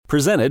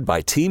Presented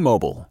by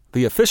T-Mobile,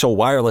 the official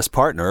wireless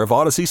partner of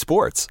Odyssey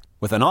Sports.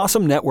 With an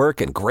awesome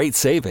network and great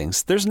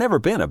savings, there's never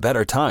been a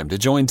better time to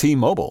join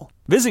T-Mobile.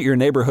 Visit your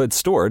neighborhood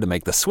store to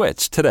make the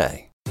switch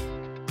today.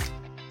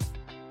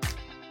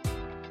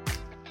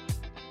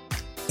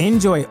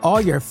 Enjoy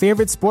all your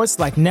favorite sports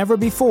like never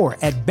before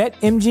at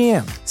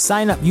BetMGM.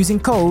 Sign up using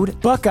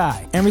code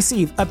Buckeye and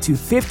receive up to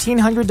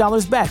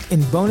 $1,500 back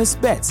in bonus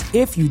bets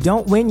if you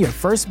don't win your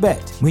first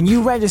bet. When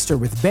you register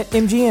with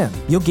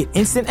BetMGM, you'll get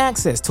instant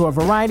access to a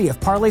variety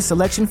of parlay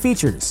selection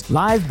features,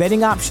 live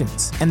betting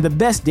options, and the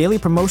best daily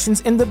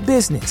promotions in the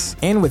business.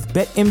 And with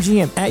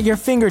BetMGM at your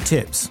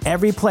fingertips,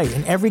 every play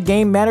and every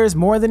game matters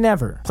more than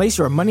ever. Place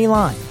your money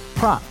line,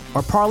 prop,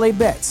 or parlay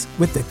bets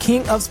with the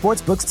king of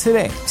sportsbooks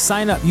today.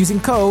 Sign up using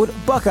code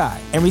Buckeye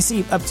and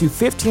receive up to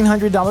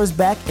 $1,500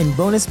 back in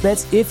bonus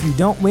bets if you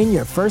don't win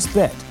your first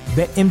bet.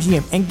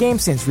 BetMGM and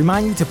GameSense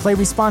remind you to play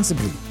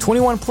responsibly.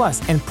 21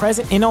 plus and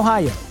present in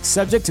Ohio,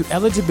 subject to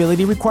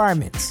eligibility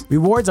requirements.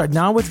 Rewards are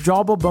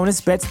non-withdrawable bonus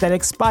bets that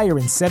expire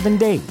in 7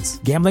 days.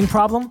 Gambling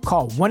problem?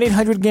 Call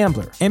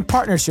 1-800-GAMBLER. In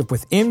partnership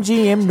with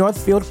MGM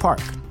Northfield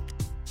Park.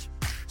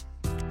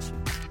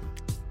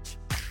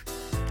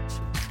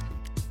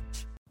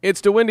 It's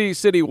the Windy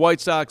City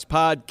White Sox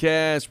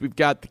podcast. We've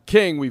got the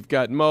King, we've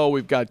got Mo,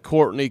 we've got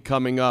Courtney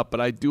coming up, but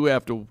I do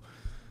have to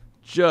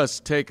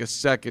just take a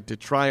second to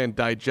try and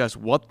digest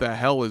what the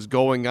hell is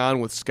going on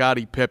with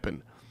Scottie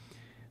Pippen.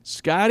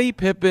 Scottie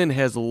Pippen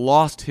has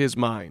lost his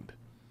mind.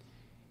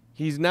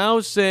 He's now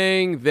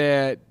saying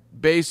that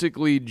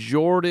basically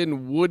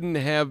Jordan wouldn't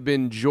have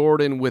been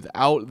Jordan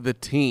without the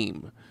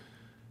team.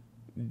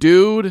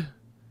 Dude,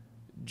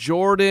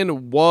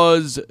 Jordan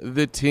was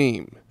the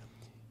team.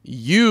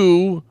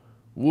 You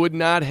would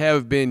not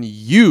have been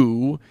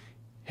you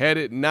had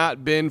it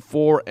not been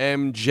for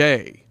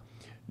MJ.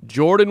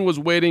 Jordan was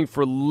waiting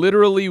for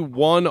literally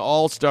one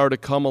all-star to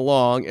come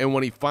along, and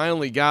when he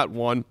finally got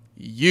one,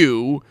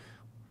 you,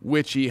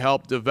 which he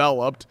helped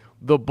develop,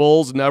 the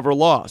Bulls never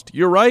lost.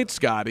 You're right,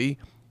 Scotty.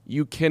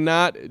 You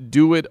cannot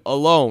do it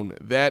alone.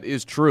 That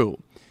is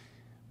true.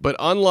 But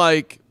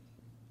unlike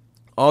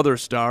other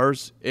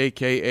stars,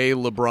 a.k.a.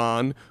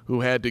 LeBron,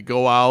 who had to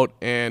go out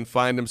and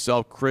find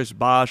himself Chris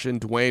Bosh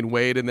and Dwayne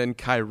Wade and then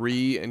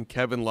Kyrie and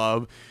Kevin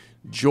Love,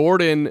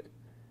 Jordan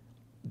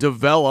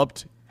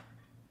developed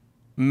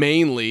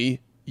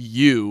mainly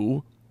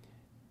you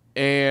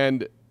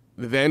and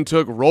then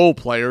took role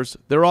players.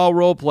 They're all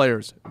role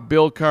players.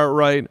 Bill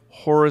Cartwright,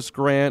 Horace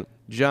Grant,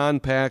 John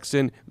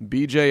Paxson,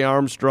 B.J.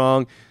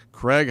 Armstrong,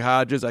 Craig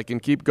Hodges. I can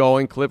keep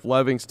going. Cliff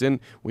Livingston.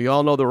 We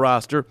all know the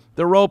roster.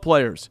 They're role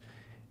players.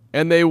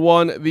 And they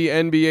won the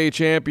NBA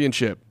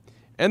championship.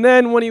 And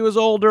then when he was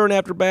older and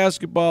after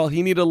basketball,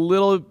 he needed a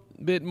little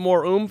bit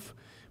more oomph.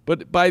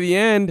 But by the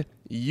end,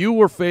 you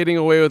were fading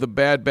away with a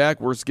bad back,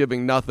 worse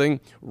giving nothing.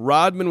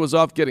 Rodman was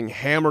off getting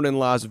hammered in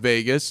Las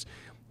Vegas.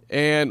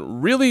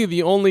 And really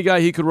the only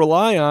guy he could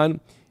rely on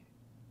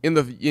in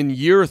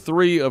year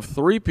 3 of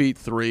three-peat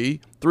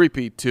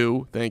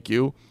 2, thank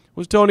you,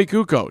 was Tony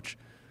Kukoc.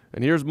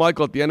 And here's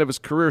Michael at the end of his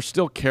career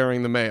still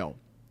carrying the mail.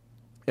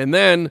 And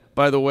then,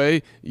 by the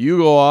way, you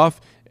go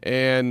off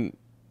and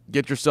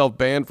get yourself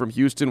banned from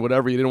Houston,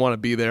 whatever, you didn't want to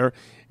be there.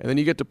 And then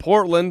you get to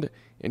Portland,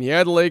 and you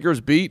had the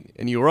Lakers beat,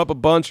 and you were up a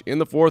bunch in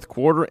the fourth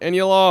quarter, and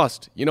you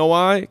lost. You know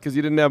why? Because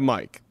you didn't have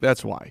Mike.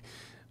 That's why.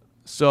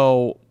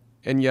 So,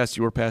 and yes,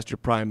 you were past your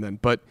prime then.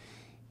 But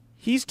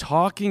he's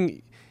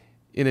talking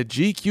in a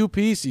GQ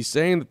piece. He's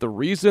saying that the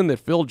reason that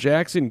Phil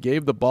Jackson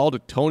gave the ball to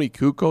Tony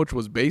Kukoc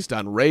was based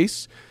on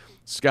race.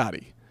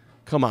 Scotty,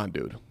 come on,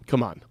 dude.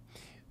 Come on.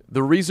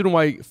 The reason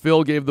why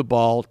Phil gave the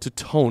ball to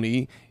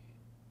Tony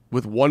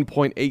with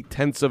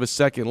 1.8 of a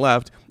second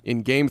left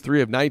in Game 3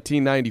 of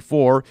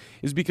 1994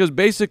 is because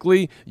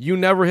basically you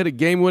never hit a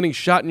game-winning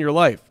shot in your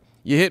life.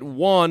 You hit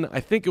one,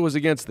 I think it was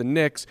against the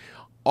Knicks,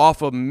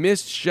 off a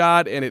missed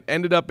shot, and it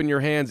ended up in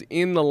your hands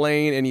in the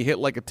lane, and you hit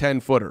like a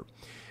 10-footer.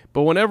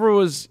 But whenever it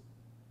was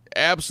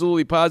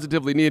absolutely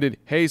positively needed,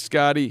 hey,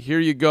 Scotty, here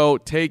you go,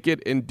 take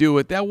it and do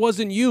it, that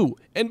wasn't you.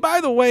 And by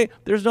the way,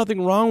 there's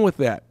nothing wrong with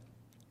that.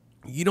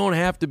 You don't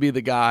have to be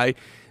the guy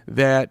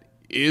that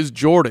is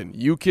Jordan.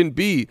 You can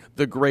be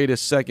the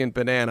greatest second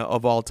banana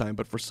of all time,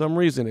 but for some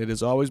reason it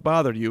has always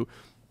bothered you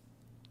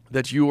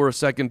that you were a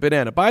second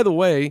banana. By the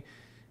way,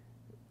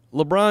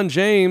 LeBron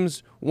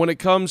James, when it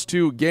comes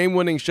to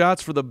game-winning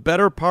shots for the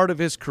better part of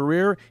his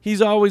career,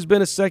 he's always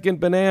been a second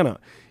banana.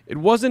 It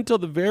wasn't until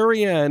the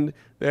very end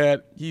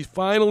that he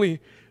finally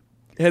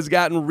has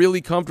gotten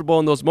really comfortable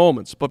in those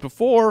moments. But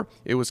before,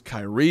 it was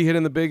Kyrie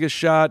hitting the biggest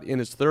shot in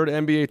his third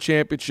NBA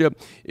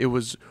championship. It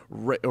was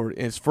in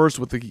his first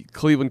with the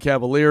Cleveland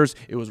Cavaliers.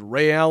 It was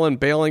Ray Allen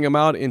bailing him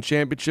out in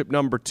championship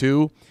number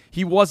 2.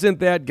 He wasn't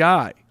that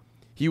guy.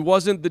 He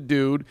wasn't the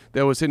dude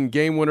that was hitting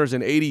game winners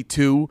in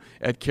 82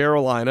 at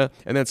Carolina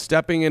and then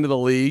stepping into the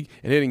league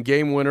and hitting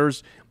game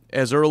winners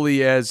as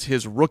early as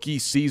his rookie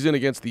season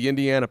against the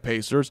Indiana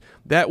Pacers.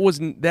 That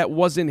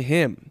wasn't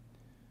him.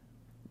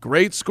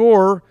 Great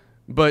scorer,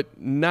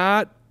 but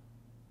not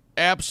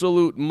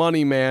absolute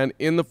money man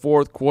in the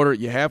fourth quarter.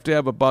 You have to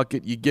have a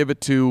bucket. You give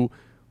it to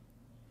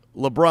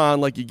LeBron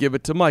like you give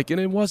it to Mike, and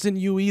it wasn't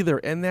you either,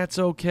 and that's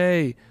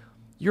okay.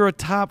 You're a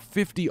top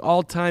 50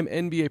 all-time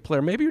NBA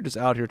player. Maybe you're just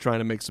out here trying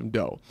to make some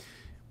dough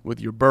with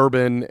your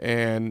bourbon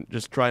and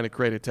just trying to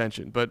create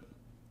attention. But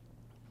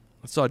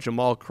I saw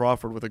Jamal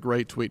Crawford with a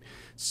great tweet.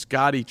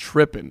 Scotty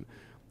tripping.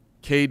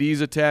 KD's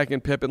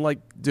attacking Pippen. Like,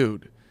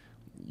 dude,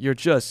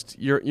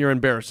 you're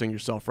embarrassing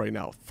yourself right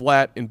now.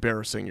 Flat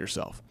embarrassing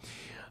yourself.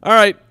 All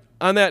right,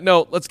 on that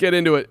note, let's get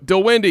into it. The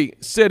Windy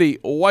City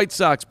White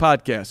Sox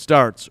podcast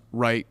starts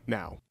right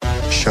now.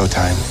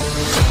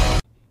 Showtime.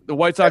 The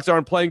White Sox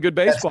aren't playing good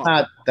baseball.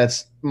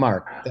 That's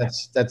Mark.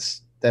 That's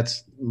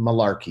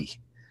malarkey.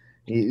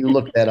 You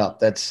look that up.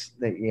 That's,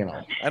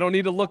 I don't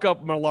need to look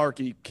up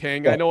malarkey,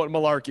 King. I know what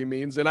malarkey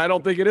means, and I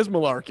don't think it is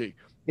malarkey.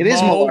 It is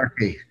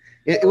malarkey.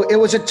 It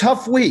was a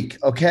tough week,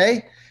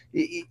 okay?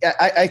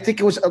 I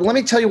think it was – let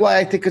me tell you why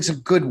I think it's a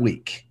good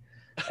week,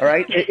 all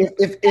right?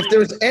 If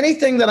there's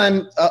anything that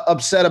I'm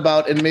upset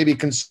about and maybe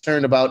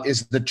concerned about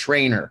is the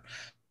trainer,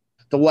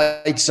 the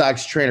White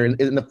Sox trainer,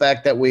 and the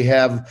fact that we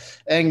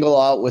have Engel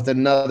out with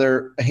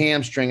another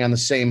hamstring on the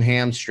same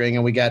hamstring,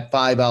 and we got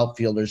 5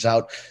 outfielders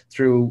out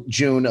through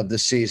June of the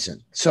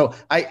season. So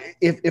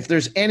if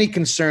there's any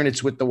concern,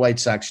 it's with the White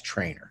Sox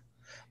trainer.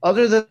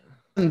 Other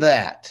than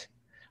that,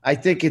 I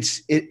think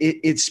it's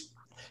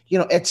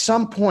at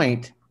some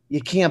point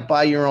you can't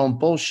buy your own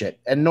bullshit,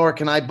 and nor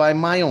can I buy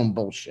my own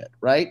bullshit,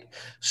 right?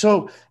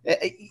 So,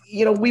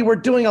 we were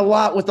doing a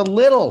lot with a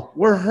little.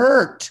 We're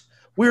hurt.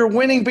 We were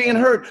winning, being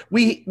hurt.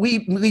 We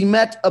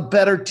met a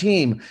better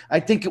team. I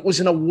think it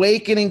was an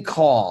awakening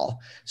call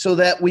so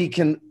that we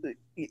can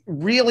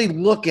really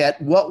look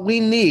at what we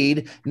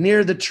need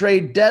near the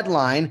trade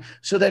deadline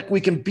so that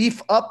we can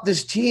beef up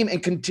this team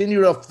and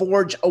continue to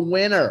forge a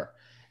winner.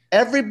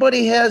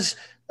 Everybody has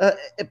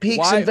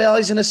peaks and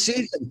valleys in a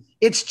season.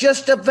 It's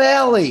just a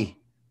valley.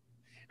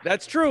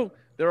 That's true.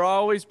 There are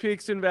always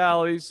peaks and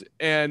valleys,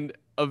 and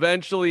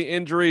eventually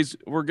injuries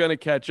were going to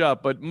catch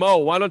up. But Mo,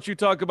 why don't you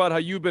talk about how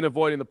you've been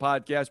avoiding the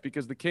podcast,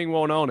 because the King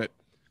won't own it?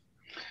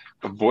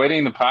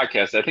 Avoiding the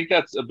podcast. I think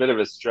that's a bit of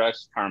a stretch,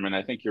 Carmen.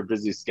 I think your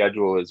busy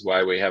schedule is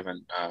why we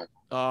haven't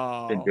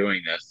been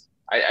doing this.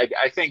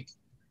 I think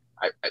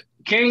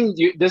King,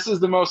 this is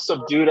the most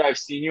subdued I've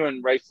seen you,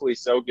 and rightfully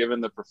so,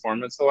 given the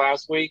performance the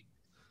last week.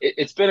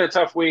 It's been a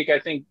tough week. I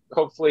think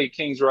hopefully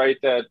King's right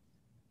that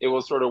it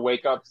will sort of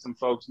wake up some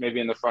folks maybe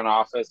in the front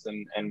office,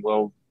 and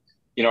will,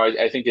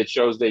 I think it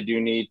shows they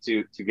do need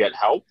to get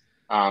help.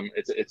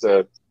 It's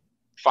a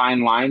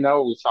fine line,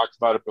 though. We've talked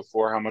about it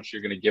before, how much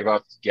you're going to give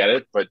up to get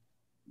it. But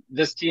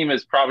this team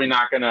is probably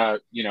not going to,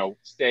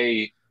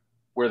 stay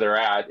where they're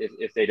at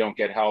if they don't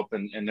get help,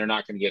 and they're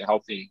not going to get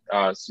healthy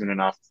soon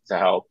enough to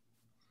help.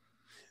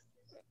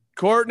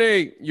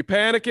 Courtney, you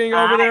panicking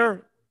over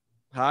there?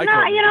 Hi, no,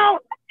 Courtney.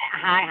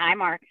 Hi,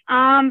 Mark.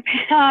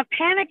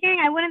 Panicking,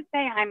 I wouldn't say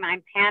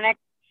I'm panicked.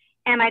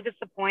 Am I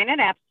disappointed?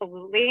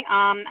 Absolutely.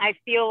 I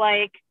feel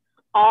like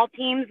all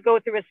teams go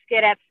through a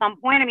skid at some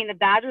point. I mean, the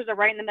Dodgers are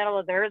right in the middle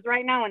of theirs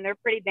right now, and they're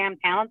pretty damn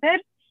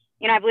talented.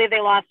 I believe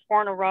they lost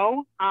 4 in a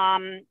row,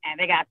 and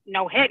they got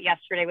no hit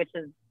yesterday, which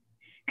is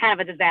kind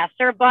of a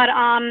disaster. But,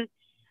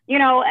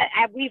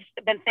 we've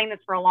been saying this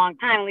for a long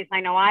time, at least I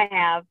know I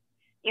have.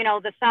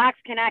 The Sox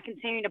cannot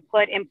continue to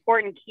put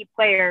important key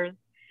players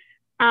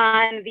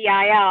on the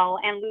IL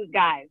and lose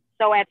guys.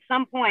 So at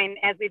some point,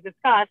 as we've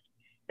discussed,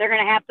 they're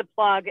going to have to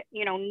plug,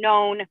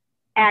 known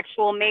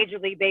actual Major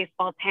League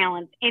Baseball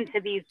talent into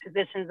these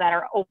positions that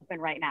are open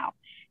right now.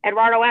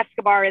 Eduardo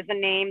Escobar is a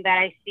name that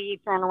I see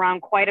thrown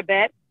around quite a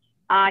bit.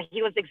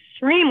 He was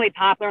extremely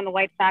popular in the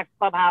White Sox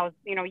clubhouse,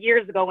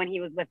 years ago when he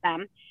was with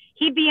them.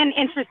 He'd be an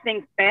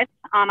interesting fit.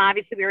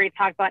 Obviously, we already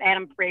talked about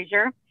Adam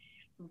Frazier,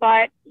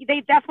 but they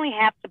definitely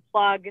have to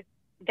plug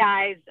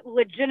guys,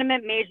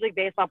 legitimate Major League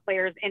Baseball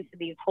players, into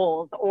these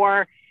holes.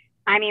 Or,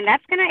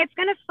 it's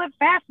gonna slip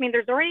fast.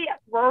 We're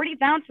already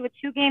down to a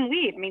 2-game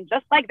lead.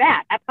 Just like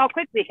that. That's how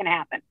quickly it can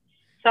happen.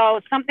 So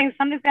something's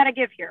got to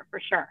give here for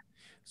sure.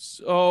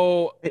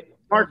 So,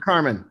 Mark,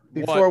 Carmen,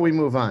 before we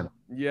move on,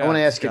 I want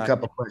to ask you a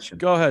couple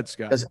questions. Go ahead,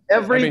 Scott. Does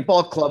every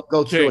ball club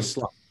go through a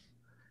slump?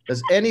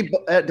 Does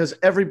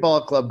every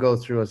ball club go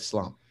through a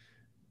slump?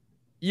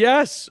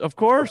 Yes, of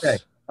course.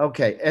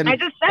 Okay. And I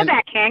just said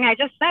that, King. I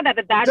just said that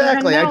the Dodgers.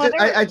 Exactly.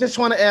 I just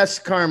want to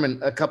ask Carmen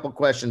a couple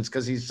questions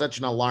because he's such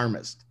an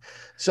alarmist.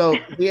 So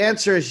the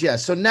answer is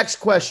yes. So next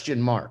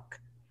question, Mark.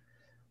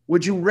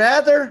 Would you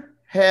rather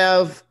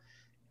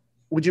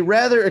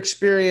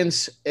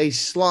experience a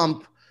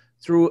slump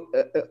through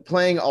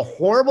playing a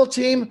horrible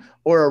team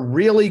or a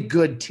really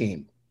good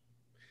team?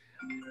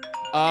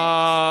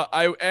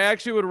 I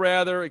actually would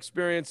rather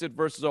experience it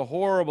versus a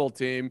horrible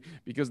team,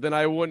 because then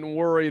I wouldn't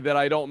worry that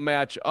I don't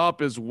match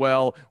up as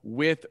well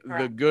with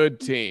the good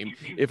team.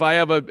 If I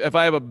have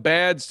a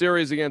bad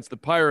series against the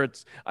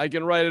Pirates, I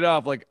can write it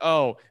off like,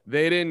 oh,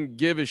 they didn't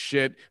give a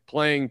shit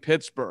playing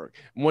Pittsburgh.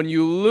 When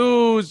you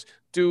lose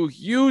to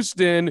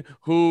Houston,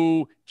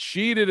 who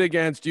cheated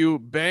against you,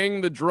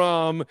 banged the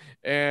drum,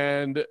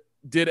 and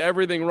did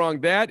everything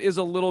wrong. That is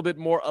a little bit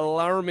more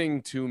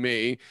alarming to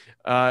me.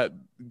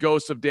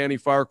 Ghost of Danny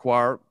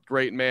Farquhar,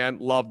 great man,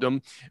 loved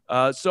him.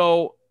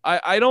 So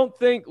I don't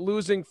think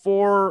losing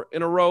 4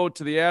 in a row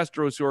to the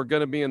Astros, who are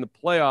going to be in the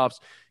playoffs,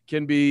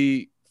 can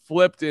be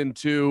flipped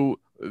into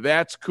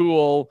that's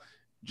cool,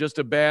 just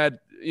a bad,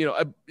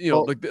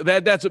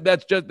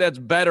 that's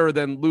better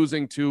than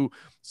losing to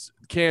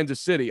Kansas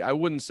City. I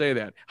wouldn't say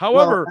that.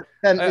 However,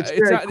 it's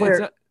very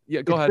clear.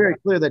 Go ahead. It's very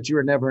clear that you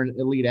were never an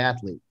elite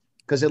athlete,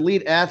 because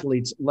elite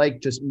athletes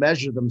like to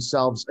measure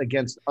themselves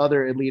against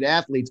other elite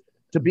athletes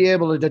to be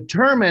able to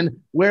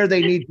determine where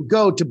they need to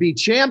go to be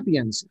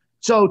champions.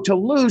 So to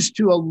lose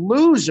to a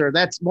loser,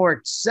 that's more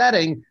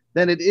upsetting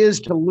than it is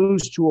to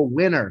lose to a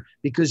winner,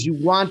 because you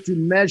want to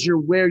measure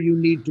where you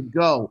need to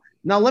go.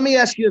 Now, let me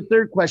ask you a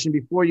third question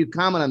before you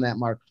comment on that,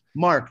 Mark.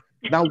 Mark,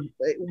 now,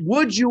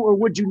 would you or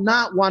would you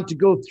not want to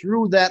go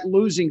through that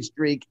losing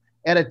streak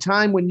at a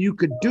time when you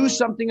could do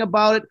something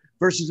about it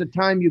versus a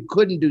time you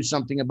couldn't do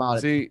something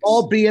about it,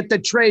 albeit the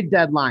trade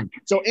deadline?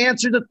 So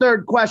answer the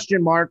third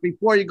question, Mark,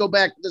 before you go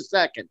back to the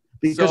second,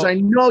 because I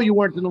know you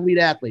weren't an elite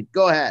athlete.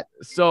 Go ahead.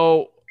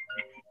 So,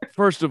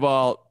 first of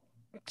all,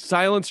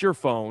 silence your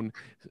phone.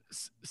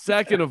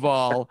 Second of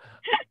all,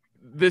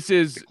 this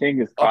is the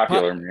King is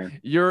popular, man.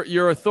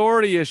 Your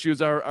authority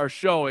issues are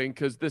showing,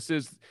 because this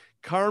is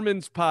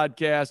Carmen's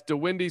podcast,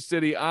 DeWindy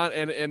City,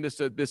 and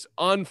this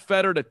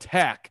unfettered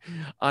attack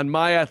on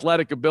my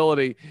athletic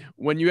ability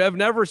when you have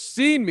never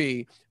seen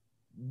me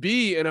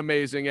be an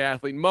amazing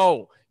athlete.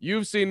 Mo,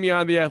 you've seen me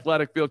on the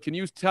athletic field.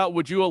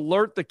 Would you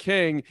alert the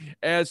King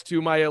as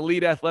to my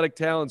elite athletic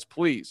talents,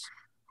 please?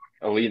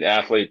 Elite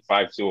athlete,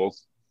 5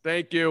 tools.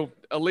 Thank you.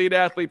 Elite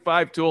athlete,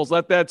 5 tools.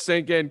 Let that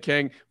sink in,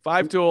 King.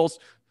 5 tools,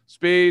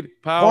 speed,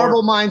 power.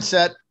 Horrible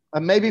mindset.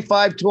 Maybe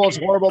 5 tools,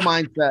 horrible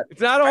mindset. It's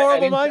not a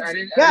horrible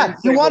mindset.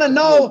 You want to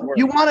know.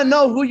 You want to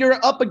know who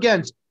you're up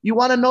against. You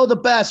want to know the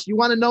best. You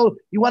want to know.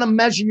 You want to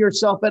measure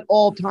yourself at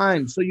all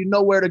times, so you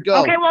know where to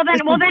go. Okay,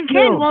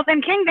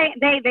 King,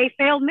 they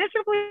failed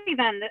miserably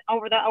then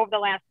over the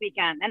last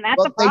weekend, and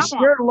that's the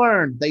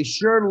problem. They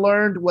sure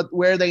learned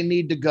where they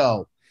need to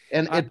go,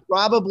 and it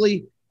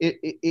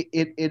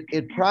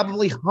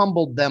probably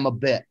humbled them a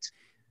bit.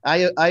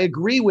 I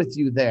agree with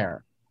you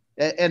there.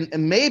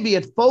 And maybe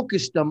it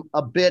focused them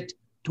a bit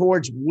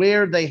towards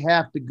where they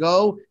have to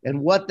go and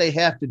what they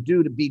have to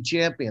do to be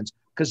champions.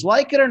 Because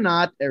like it or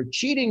not, or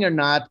cheating or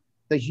not,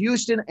 the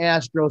Houston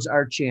Astros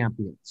are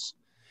champions.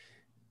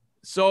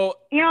 So,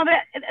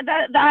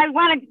 I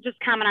want to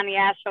just comment on the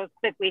Astros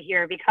quickly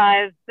here,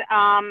 because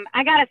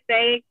I got to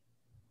say,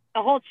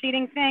 the whole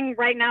cheating thing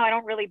right now, I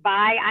don't really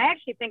buy. I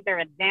actually think they're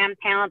a damn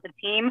talented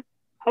team.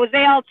 Jose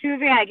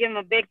Altuve, I give him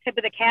a big tip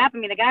of the cap. I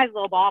mean, the guy's a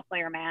little ball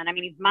player, man. I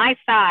mean, he's my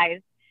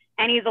size.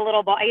 And he's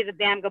a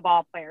damn good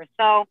ball player.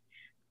 So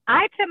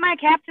I tip my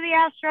cap to the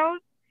Astros.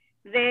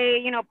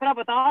 They, put up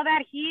with all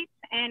that heat,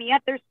 and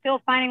yet they're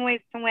still finding ways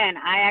to win.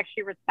 I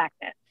actually respect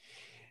it.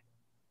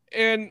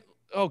 And,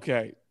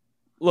 okay,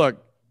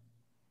 look,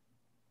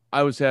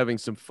 I was having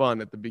some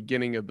fun at the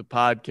beginning of the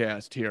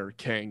podcast here,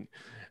 King.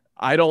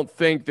 I don't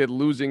think that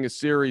losing a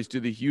series to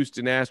the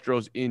Houston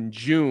Astros in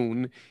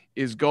June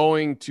is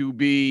going to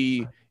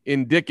be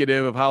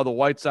indicative of how the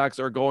White Sox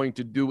are going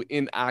to do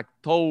in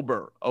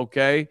October,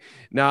 okay?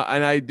 Now,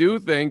 and I do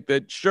think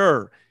that,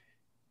 sure,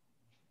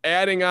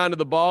 adding on to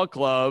the ball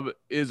club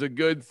is a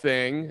good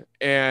thing,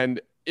 and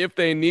if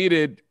they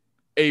needed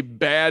a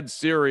bad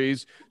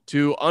series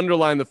to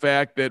underline the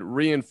fact that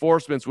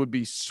reinforcements would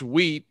be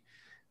sweet,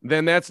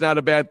 then that's not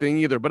a bad thing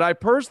either. But I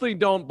personally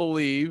don't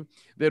believe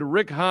that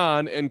Rick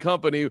Hahn and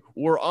company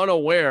were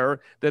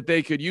unaware that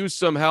they could use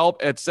some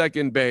help at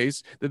second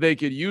base, that they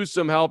could use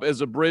some help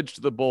as a bridge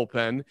to the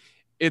bullpen.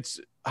 It's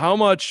how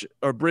much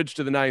a bridge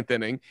to the ninth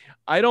inning.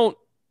 I don't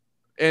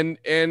think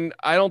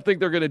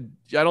they're going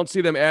to – I don't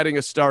see them adding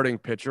a starting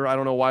pitcher. I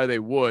don't know why they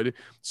would.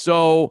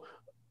 So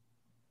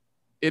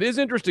it is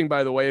interesting,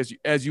 by the way,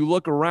 as you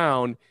look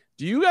around,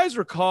 do you guys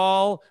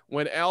recall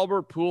when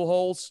Albert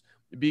Pujols –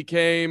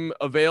 became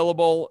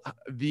available,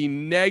 the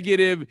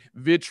negative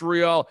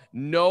vitriol,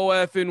 no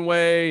effing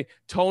way,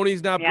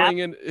 Tony's not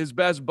bringing his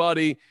best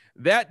buddy?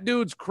 That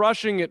dude's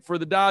crushing it for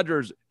the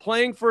Dodgers,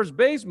 playing first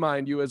base,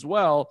 mind you, as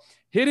well,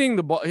 hitting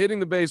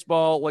the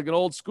baseball like an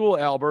old school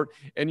Albert,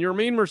 and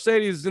Yermin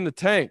Mercedes is in the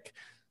tank.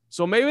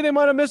 So maybe they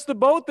might have missed the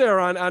boat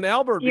there on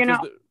Albert.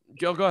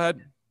 Go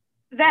ahead.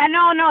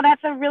 No,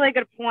 that's a really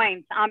good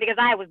point, because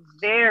I was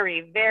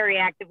very, very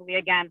actively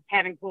against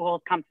having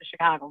Pujols come to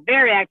Chicago,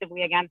 very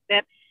actively against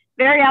it,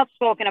 very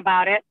outspoken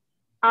about it.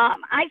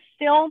 I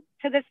still,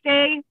 to this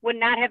day, would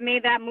not have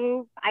made that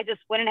move. I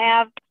just wouldn't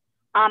have.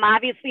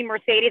 Obviously,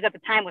 Mercedes at the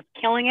time was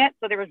killing it,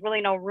 so there was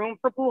really no room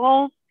for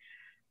Pujols.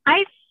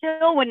 I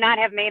still would not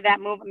have made that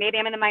move. Maybe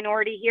I'm in the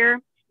minority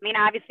here. I mean,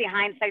 obviously,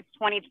 hindsight's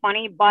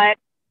 20/20, but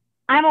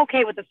I'm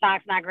okay with the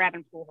Sox not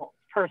grabbing Pujols,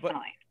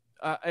 personally.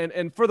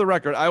 And for the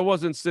record, I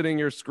wasn't sitting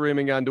here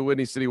screaming on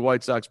DeWindy City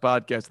White Sox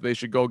podcast that they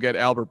should go get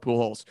Albert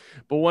Pujols.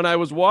 But when I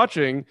was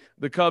watching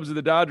the Cubs and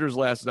the Dodgers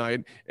last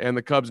night, and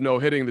the Cubs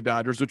no-hitting the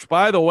Dodgers, which,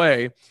 by the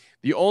way,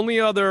 The only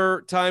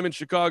other time in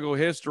Chicago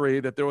history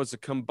that there was a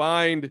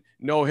combined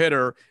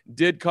no-hitter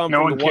did come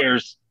from the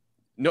cares.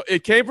 No,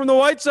 it came from the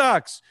White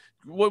Sox.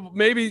 Well,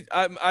 maybe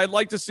I'd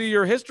like to see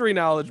your history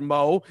knowledge,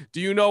 Mo.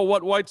 Do you know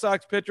what White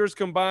Sox pitchers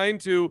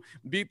combined to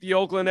beat the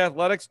Oakland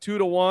Athletics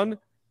 2-1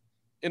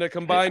 in a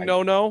combined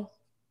no-no?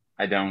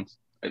 I don't.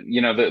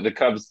 The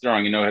Cubs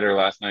throwing a no-hitter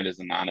last night is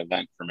a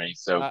non-event for me.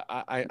 So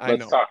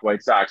let's talk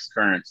White Sox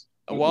current.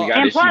 Well, we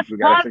got issues. We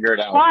got to figure it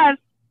out.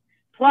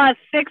 Plus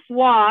 6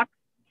 walks.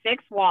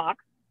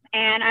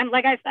 And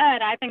like I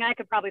said, I think I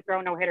could probably throw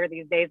a no-hitter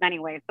these days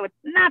anyway. So it's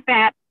not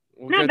that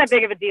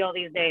big of a deal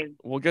these days.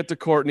 We'll get to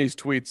Courtney's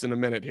tweets in a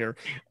minute here.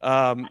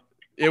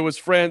 It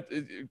was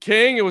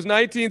King. It was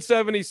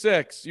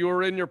 1976. You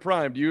were in your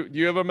prime. Do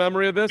you have a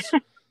memory of this?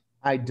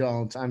 I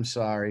don't. I'm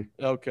sorry.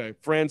 Okay.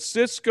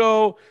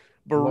 Francisco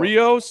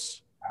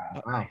Barrios.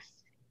 Wow.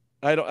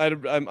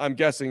 I'm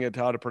guessing it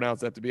how to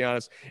pronounce that, to be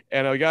honest.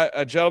 And I got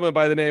a gentleman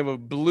by the name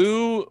of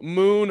Blue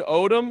Moon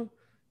Odom.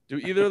 Do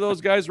either of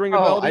those guys ring a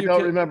bell? I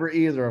don't remember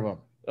either of them.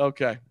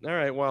 Okay. All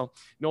right. Well,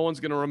 no one's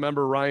going to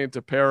remember Ryan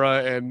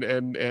Tepera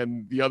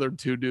and the other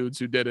two dudes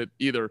who did it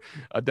either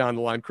down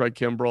the line, Craig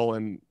Kimbrell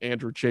and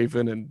Andrew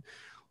Chafin and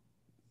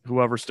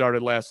whoever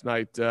started last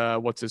night.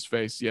 What's his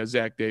face? Yeah,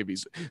 Zach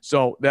Davies.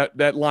 So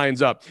that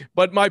lines up.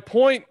 But my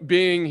point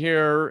being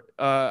here,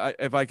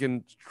 if I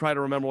can try to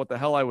remember what the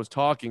hell I was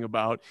talking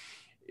about,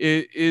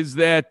 is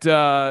that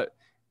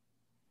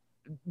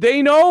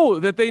they know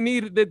that they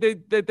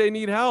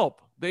need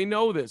help. They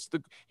know this.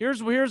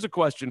 Here's a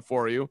question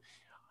for you.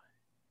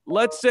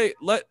 Let's say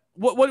what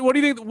do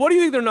you think? What do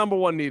you think their number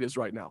one need is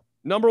right now?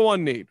 Number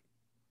one need,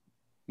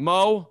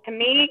 Mo. To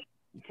me,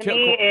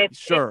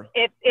 it's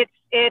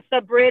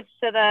a bridge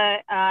to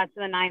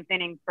the ninth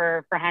inning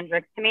for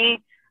Hendricks. To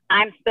me,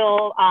 I'm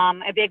still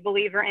a big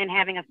believer in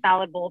having a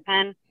solid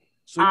bullpen.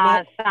 So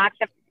let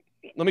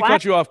me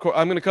cut you off.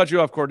 I'm going to cut you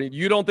off, Courtney.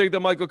 You don't think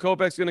that Michael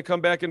Kopech's going to come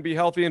back and be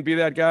healthy and be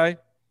that guy?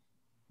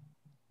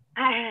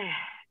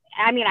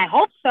 I mean, I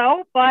hope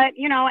so, but,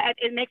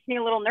 it makes me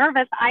a little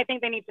nervous. I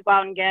think they need to go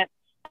out and get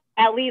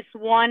at least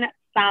one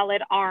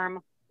solid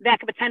arm that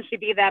could potentially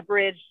be that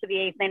bridge to the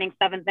 8th inning,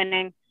 7th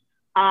inning.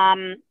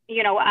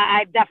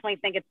 I definitely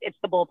think it's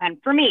the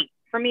bullpen. For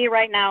me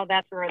right now,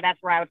 that's where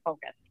I would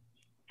focus.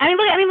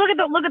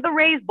 Look at the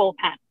Rays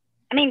bullpen.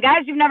 I mean,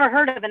 guys you've never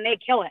heard of, and they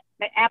kill it.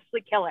 They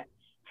absolutely kill it.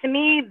 To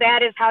me,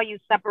 that is how you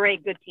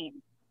separate good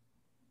teams.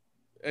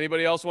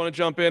 Anybody else want to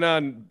jump in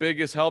on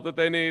biggest help that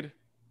they need?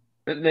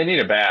 They need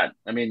a bat.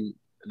 I mean,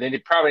 they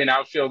need probably an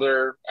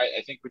outfielder.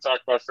 I think we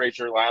talked about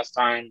Frazier last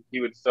time.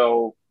 He would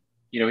fill,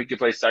 he could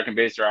play second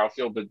base or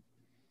outfield. But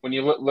when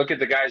you look at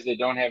the guys they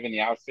don't have in the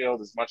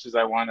outfield, as much as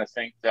I want to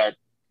think that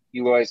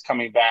Eloy's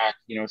coming back,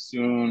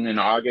 soon in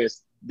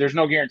August, there's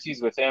no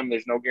guarantees with him.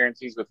 There's no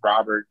guarantees with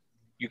Robert.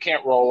 You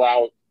can't roll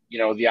out,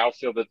 the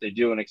outfield that they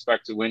do and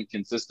expect to win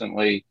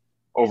consistently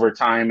over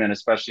time and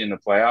especially in the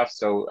playoffs.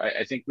 So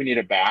I think we need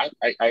a bat.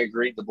 I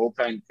agree the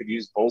bullpen could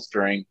use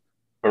bolstering.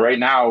 But right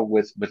now,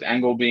 with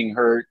Engel being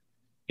hurt,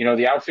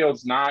 the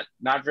outfield's not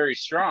very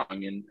strong.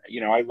 And,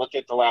 I look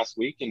at the last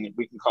week, and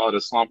we can call it a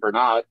slump or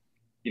not,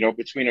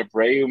 between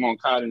Abreu,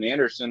 Moncada, and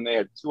Anderson, they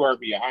had 2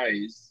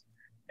 RBIs.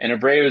 And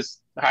Abreu's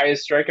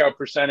highest strikeout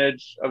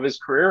percentage of his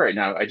career right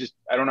now. I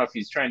don't know if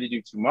he's trying to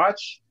do too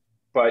much.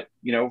 But,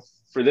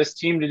 for this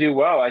team to do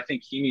well, I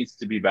think he needs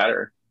to be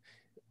better.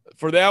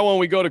 For that one,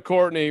 we go to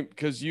Courtney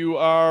because you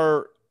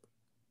are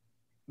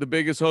the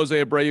biggest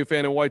Jose Abreu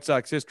fan in White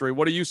Sox history.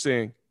 What are you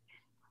seeing?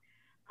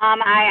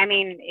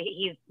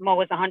 Mo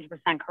was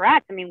 100%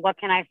 correct. I mean, what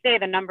can I say?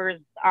 The numbers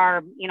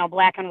are,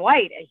 black and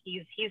white.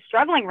 He's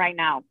struggling right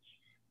now.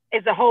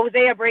 Is the Jose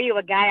Abreu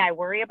a guy I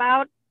worry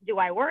about? Do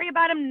I worry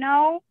about him?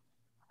 No.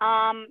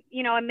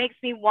 It makes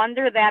me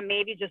wonder that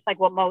maybe just like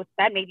what Mo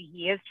said, maybe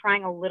he is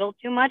trying a little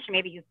too much.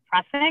 Maybe he's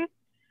pressing.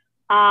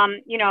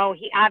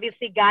 He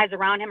obviously guys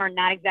around him are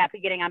not exactly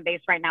getting on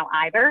base right now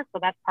either. So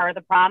that's part of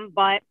the problem.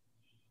 But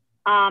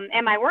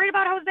am I worried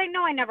about Jose?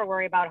 No, I never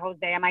worry about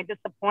Jose. Am I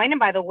disappointed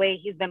by the way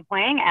he's been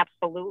playing?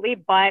 Absolutely.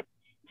 But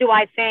do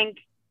I think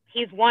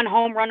he's one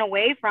home run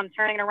away from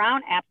turning it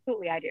around?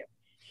 Absolutely, I do.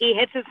 He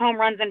hits his home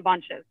runs in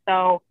bunches.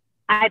 So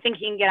I think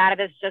he can get out of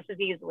this just as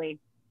easily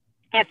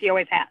as he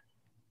always has.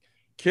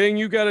 King,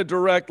 you got a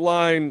direct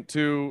line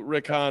to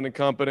Rick Hahn and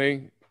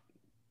company.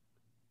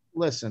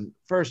 Listen,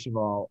 first of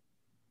all,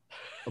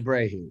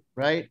 Abreu,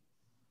 right?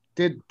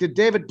 Did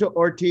David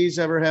Ortiz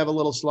ever have a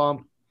little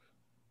slump?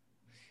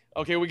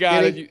 Okay, we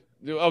got it.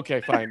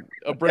 Okay, fine.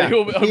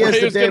 Abreu, he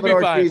is the David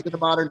Ortiz in the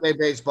modern day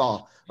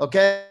baseball.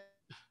 Okay,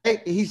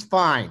 he's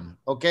fine.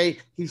 Okay,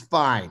 he's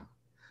fine.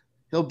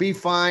 He'll be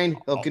fine.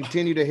 He'll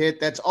continue to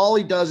hit. That's all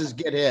he does is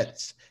get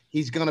hits.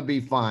 He's gonna be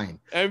fine.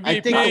 MVP.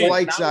 I think the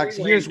White Sox.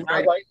 Here's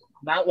why.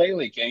 Not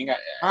lately, King.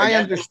 I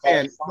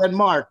understand. Then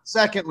Mark.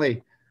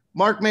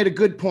 Mark made a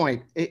good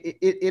point.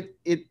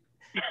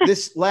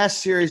 This last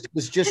series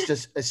was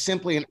just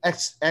simply an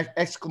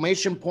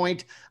exclamation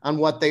point on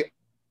what they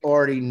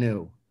already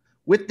knew.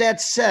 With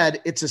that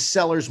said, it's a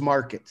seller's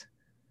market,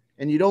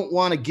 and you don't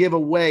want to give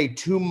away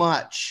too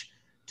much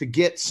to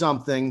get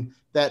something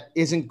that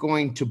isn't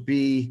going to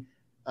be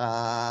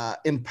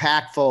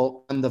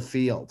impactful on the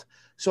field.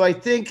 So I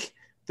think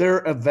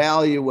they're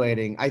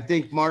evaluating. I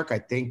think, Mark, I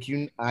think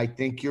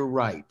you're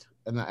right.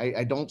 And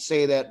I don't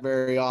say that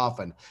very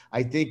often.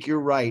 I think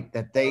you're right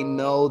that they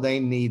know they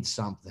need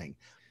something,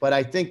 but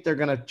I think they're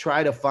going to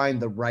try to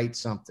find the right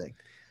something.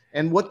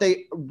 And what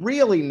they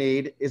really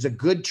need is a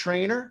good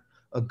trainer,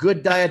 a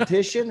good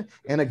dietitian,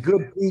 and a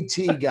good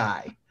PT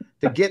guy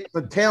to get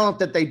the talent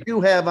that they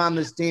do have on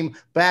this team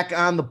back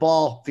on the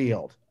ball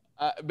field.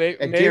 At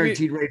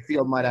guaranteed rate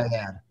field, might I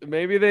add.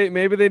 Maybe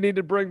they need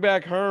to bring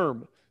back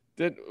Herm.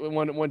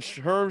 When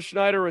Herm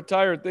Schneider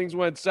retired, things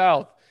went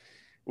south,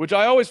 which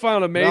I always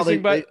found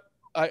amazing. I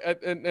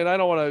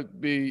don't want to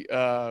be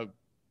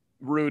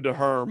rude to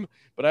Herm,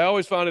 but I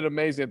always found it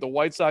amazing that the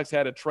White Sox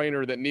had a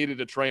trainer that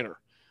needed a trainer.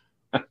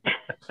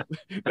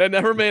 That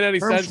never made any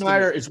sense.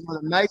 Schneider is one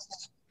of the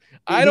nicest.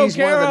 I don't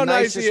care how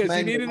nice he is.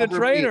 He needed a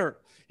trainer.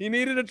 He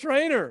needed a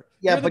trainer.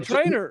 Yeah, but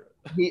trainer.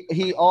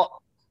 He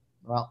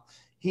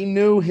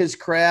knew his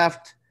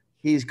craft.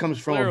 He comes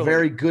from a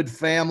very good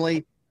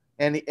family,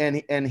 and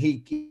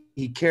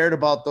he cared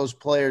about those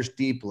players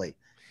deeply.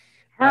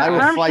 I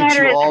will fight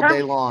you all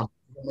day long.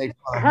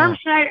 Herm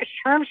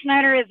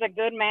Schneider is a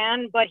good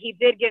man, but he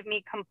did give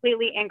me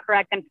completely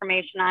incorrect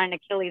information on an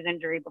Achilles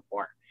injury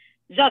before,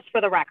 just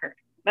for the record.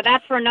 But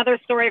that's for another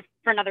story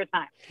for another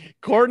time.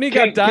 Courtney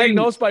got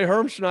diagnosed by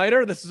Herm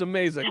Schneider? This is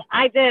amazing.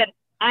 I did.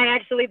 I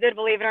actually did,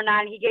 believe it or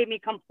not. And he gave me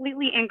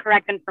completely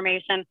incorrect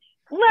information.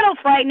 Little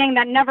frightening.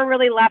 That never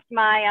really left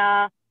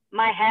my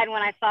head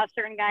when I saw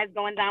certain guys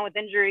going down with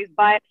injuries.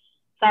 But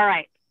it's all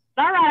right. It's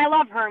all right. I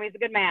love Herm. He's a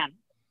good man.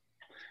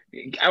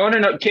 I want to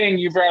know, King,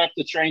 you brought up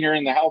the trainer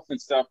and the health and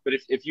stuff, but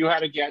if you had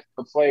to get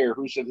a player,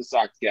 who should the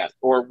Sox get?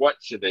 Or what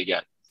should they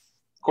get?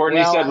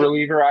 Courtney said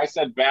reliever. I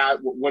said bat.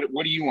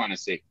 What do you want to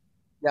see?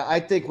 Yeah,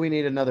 I think we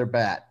need another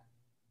bat.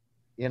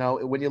 You know,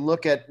 when you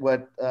look at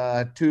what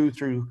 2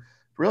 through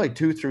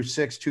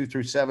 6, 2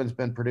 through 7 has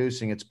been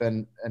producing, it's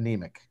been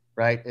anemic,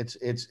 right?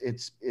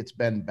 It's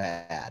been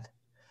bad.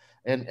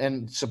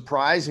 And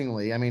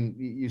surprisingly, I mean,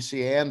 you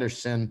see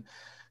Anderson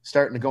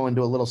starting to go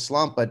into a little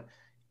slump, but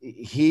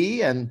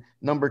he and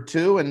number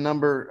 2 and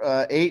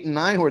number 8 and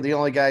 9 were the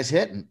only guys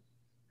hitting,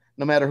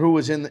 no matter who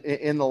was in the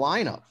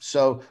lineup.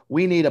 So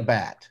we need a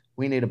bat.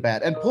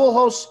 And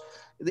Pujols,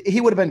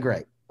 he would have been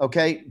great.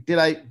 Okay. Did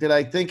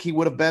I think he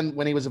would have been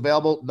when he was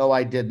available? No,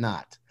 I did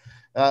not.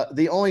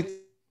 The only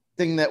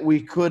thing that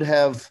we could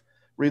have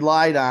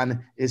relied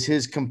on is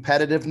his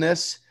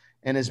competitiveness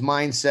and his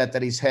mindset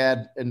that he's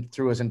had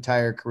through his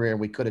entire career.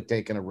 We could have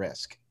taken a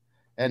risk.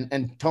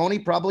 And Tony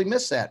probably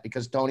missed that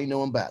because Tony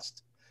knew him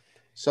best.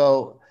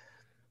 So,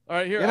 all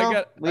right, here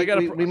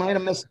we might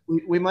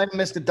have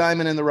missed a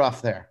diamond in the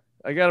rough there.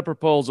 I got a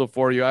proposal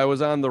for you. I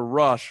was on The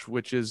Rush,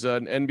 which is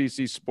an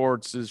NBC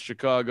Sports'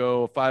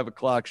 Chicago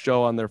 5:00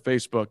 show on their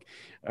Facebook.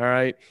 All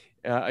right.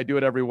 I do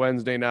it every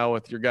Wednesday now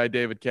with your guy,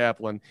 David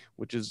Kaplan,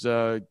 which is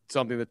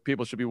something that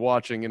people should be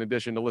watching in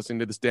addition to listening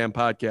to this damn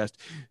podcast.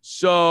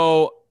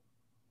 So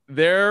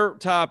their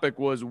topic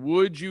was,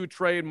 would you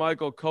trade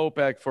Michael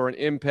Kopech for an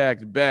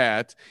impact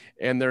bat?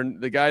 And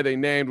the guy they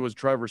named was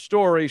Trevor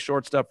Story,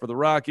 shortstop for the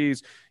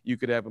Rockies. You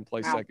could have him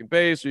play second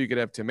base, or you could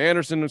have Tim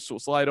Anderson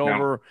slide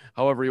over,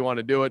 however you want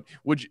to do it.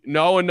 Would you?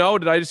 No and no?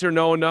 Did I just hear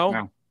no and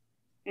no?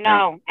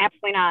 No,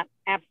 absolutely not.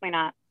 Absolutely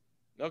not.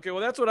 Okay,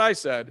 well, that's what I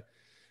said.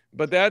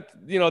 But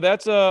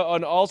that's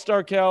an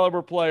all-star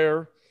caliber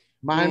player.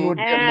 Mine would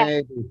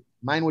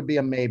be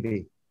a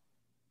maybe.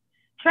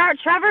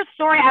 Trevor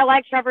Story, I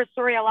like Trevor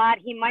Story a lot.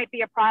 He might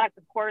be a product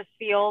of Coors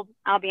Field,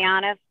 I'll be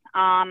honest.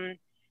 I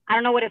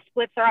don't know what his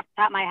splits are off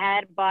the top of my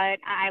head, but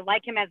I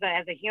like him as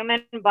a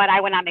human, but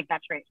I would not make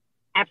that trade.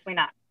 Absolutely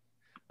not.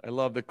 I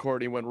love that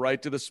Courtney went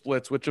right to the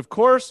splits, which, of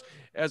course,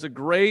 as a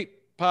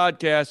great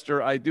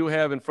podcaster, I do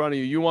have in front of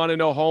you. You want to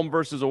know home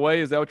versus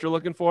away? Is that what you're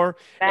looking for?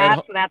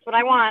 That's what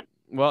I want.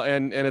 Well,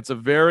 and it's a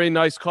very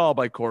nice call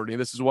by Courtney.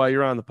 This is why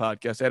you're on the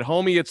podcast. At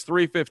home, it's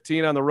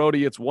 315. On the road,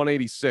 it's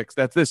 186.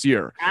 That's this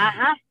year.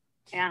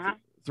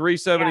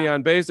 370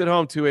 on base at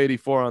home,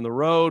 284 on the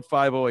road,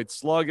 508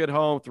 slug at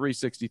home,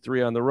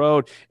 363 on the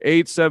road,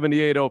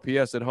 878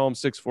 OPS at home,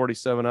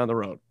 647 on the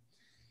road.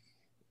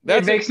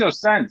 That makes no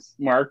sense,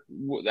 Mark.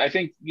 I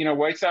think,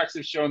 White Sox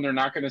have shown they're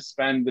not going to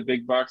spend the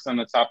big bucks on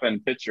the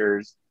top-end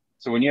pitchers.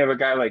 So when you have a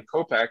guy like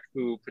Kopech,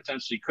 who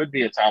potentially could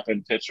be a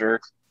top-end pitcher,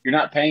 you're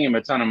not paying him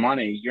a ton of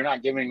money. You're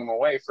not giving him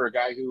away for a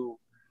guy who,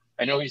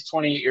 I know he's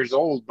 28 years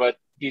old, but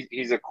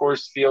he's a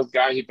Coors Field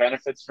guy. He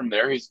benefits from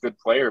there. He's a good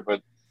player,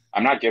 but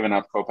I'm not giving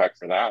up Kopech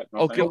for that. No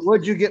okay.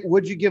 Would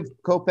you give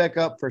Kopech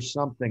up for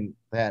something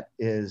that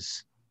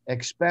is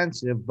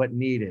expensive but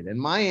needed? And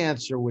my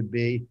answer would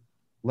be,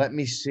 let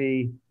me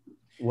see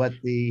what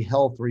the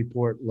health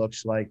report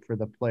looks like for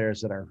the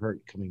players that are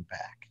hurt coming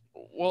back.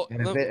 Well,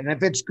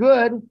 if it's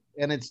good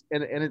and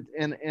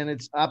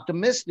it's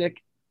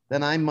optimistic,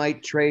 then I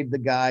might trade the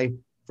guy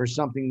for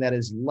something that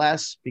is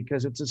less,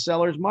 because it's a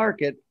seller's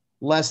market,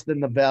 less than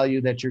the value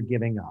that you're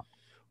giving up.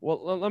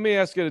 Well, let me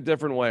ask it a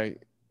different way.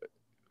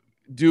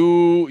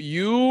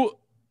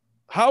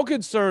 how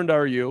concerned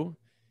are you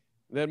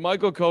that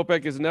Michael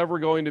Kopech is never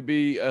going to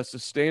be a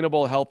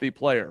sustainable, healthy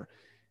player?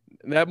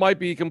 That might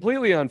be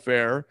completely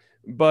unfair,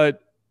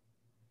 but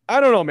I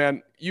don't know,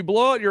 man. You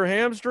blow out your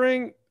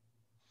hamstring,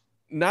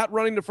 not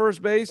running to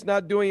first base,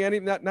 not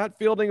doing not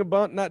fielding a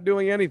bunt, not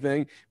doing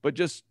anything, but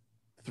just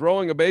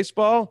throwing a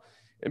baseball,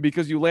 and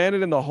because you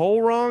landed in the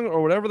hole wrong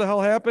or whatever the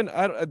hell happened,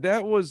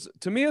 that was,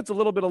 to me, it's a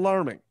little bit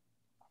alarming.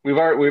 We've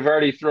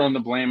already thrown the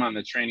blame on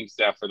the training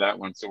staff for that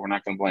one, so we're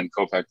not going to blame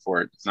Kopech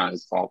for it. It's not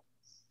his fault.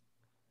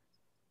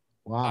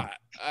 Wow.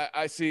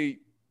 I see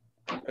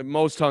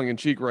most tongue in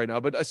cheek right now,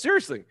 but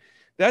seriously,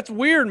 that's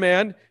weird,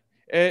 man.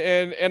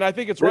 And I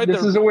think it's right.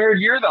 This is a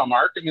weird year, though,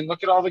 Mark. I mean,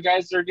 look at all the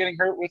guys that are getting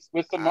hurt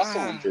with the muscle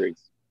injuries.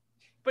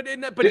 But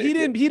he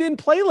didn't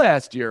play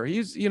last year.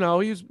 He's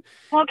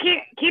well.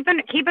 Keep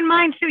in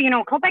mind too.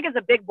 Kopech is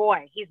a big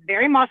boy. He's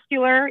very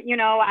muscular.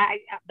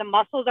 The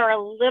muscles are a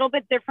little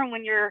bit different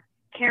when you're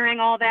carrying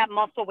all that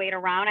muscle weight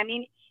around. I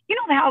mean,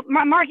 how,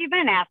 Mark, you've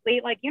been an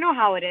athlete. Like, you know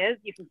how it is.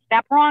 You can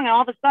step wrong, and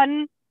all of a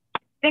sudden,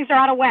 things are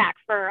out of whack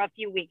for a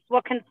few weeks.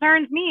 What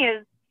concerns me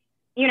is,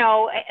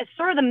 it's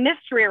sort of the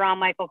mystery around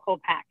Michael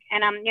Kopech,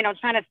 and I'm,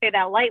 trying to say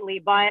that lightly,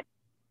 but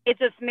it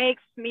just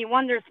makes me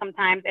wonder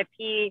sometimes if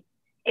he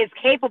is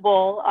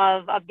capable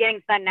of getting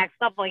to that next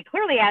level. He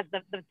clearly has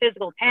the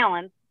physical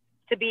talent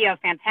to be a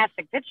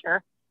fantastic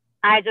pitcher.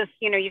 I just,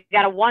 you've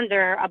got to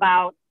wonder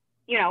about,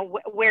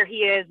 where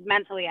he is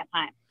mentally at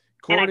times.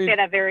 Courtney, and I say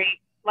that very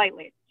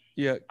lightly.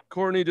 Yeah,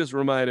 Courtney just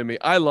reminded me.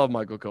 I love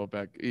Michael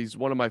Kopech. He's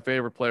one of my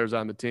favorite players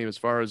on the team as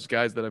far as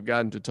guys that I've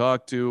gotten to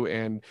talk to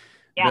and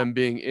them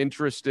being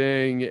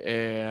interesting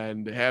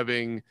and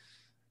having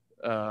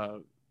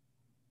a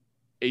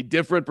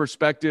different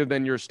perspective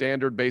than your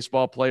standard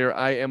baseball player.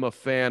 I am a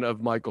fan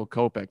of Michael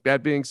Kopech.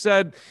 That being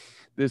said,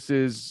 this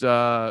is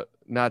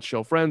not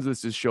show friends.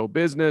 This is show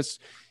business.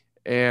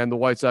 And the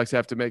White Sox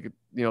have to make,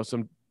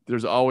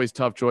 there's always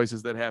tough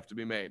choices that have to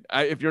be made.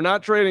 If you're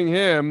not trading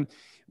him,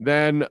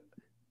 then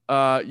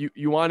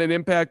you want an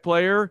impact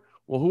player.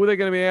 Well, who are they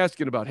going to be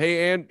asking about?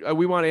 Hey,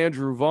 we want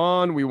Andrew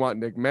Vaughn. We want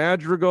Nick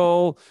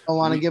Madrigal. I don't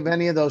want to give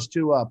any of those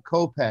two up.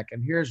 Kopech,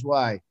 and here's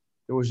why.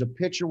 There was a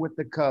pitcher with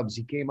the Cubs.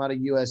 He came out of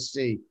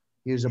USC.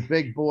 He was a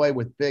big boy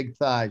with big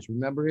thighs.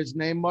 Remember his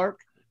name,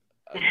 Mark?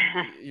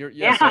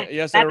 Yes,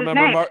 I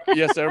remember.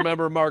 I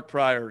remember Mark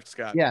Pryor,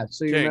 Scott. Yeah,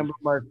 so you remember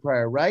Mark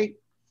Pryor, right?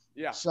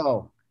 Yeah.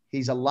 So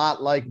he's a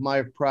lot like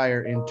Mark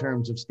Pryor in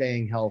terms of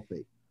staying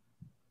healthy.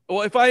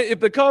 Well, if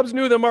the Cubs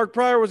knew that Mark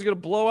Pryor was going to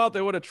blow out,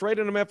 they would have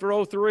traded him after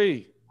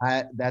 2003.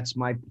 That's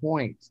my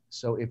point.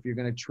 So if you're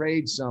going to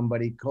trade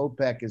somebody,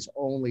 Kopech is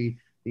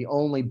the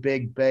only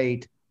big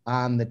bait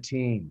on the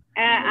team.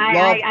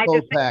 I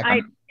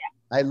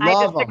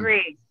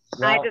disagree.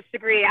 Well, I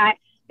disagree.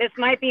 This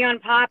might be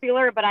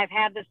unpopular, but I've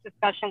had this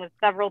discussion with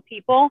several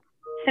people.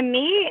 To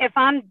me, if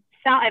I'm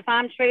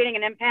trading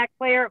an impact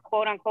player, a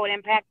quote unquote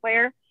impact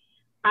player,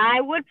 I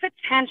would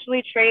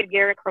potentially trade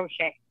Garrett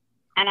Crochet.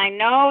 And I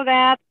know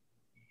that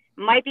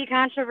might be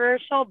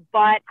controversial,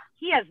 but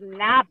he has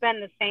not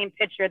been the same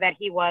pitcher that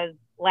he was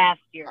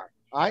last year.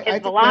 His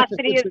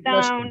velocity is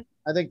down.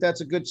 I think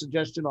that's a good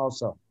suggestion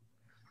also.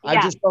 Yeah,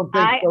 I just don't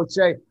think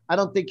Crochet, I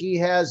don't think he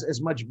has as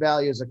much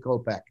value as a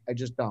Kopech. I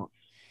just don't.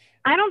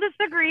 I don't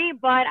disagree,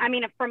 but I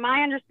mean, from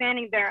my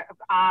understanding,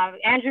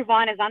 Andrew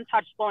Vaughn is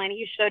untouchable, and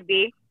he should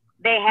be.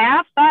 They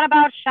have thought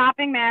about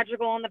shopping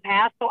Madrigal in the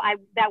past, so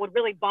that would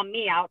really bum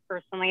me out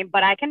personally,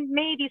 but I can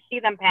maybe see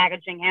them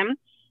packaging him.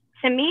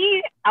 To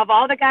me, of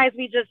all the guys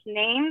we just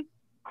named,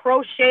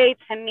 Crochet,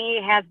 to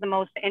me, has the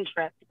most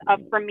interest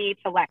for me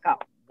to let go.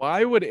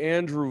 Why would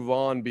Andrew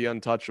Vaughn be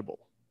untouchable?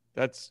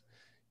 That's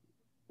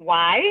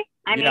why.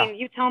 I mean,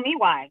 you tell me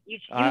why. You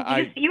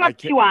have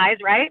two eyes,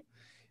 right?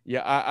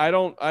 Yeah, I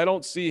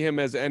don't see him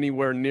as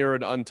anywhere near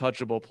an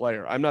untouchable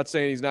player. I'm not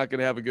saying he's not going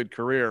to have a good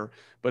career,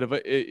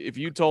 but if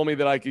you told me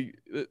that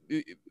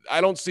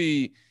I don't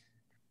see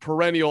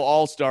perennial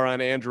all-star on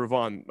Andrew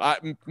Vaughn.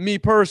 Me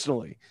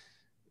personally.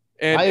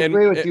 I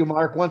agree with you,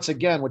 Mark, once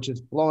again, which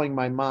is blowing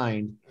my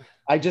mind.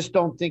 I just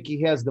don't think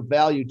he has the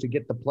value to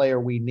get the player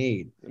we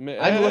need.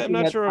 I'm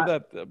not sure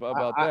about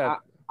that.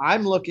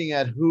 I'm looking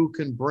at who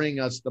can bring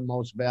us the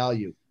most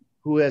value,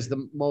 who has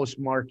the most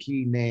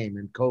marquee name,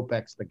 and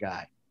Kopech's the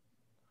guy.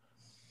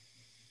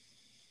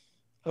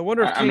 I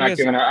wonder if I'm not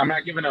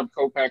giving up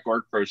Kopech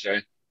or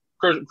Crochet.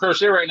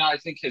 Crochet right now, I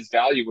think his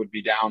value would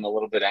be down a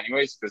little bit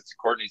anyways, because to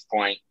Courtney's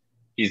point,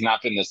 he's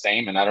not been the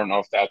same, and I don't know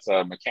if that's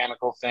a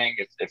mechanical thing,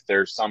 if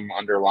there's some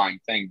underlying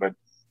thing, but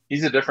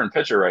he's a different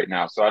pitcher right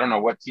now. So I don't know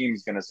what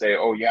team's going to say,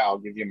 oh, yeah, I'll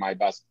give you my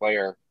best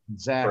player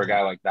for a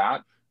guy like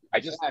that. I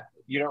just,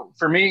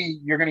 for me,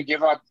 you're going to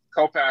give up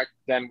Kopech,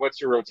 then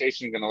what's your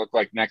rotation going to look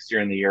like next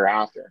year and the year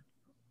after?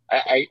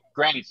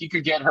 Granted, he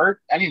could get hurt.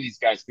 Any of these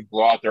guys could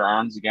blow out their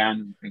arms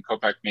again, and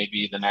Kopech may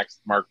be the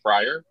next Mark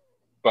Pryor,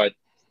 but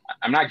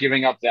I'm not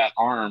giving up that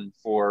arm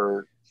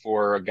for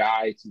a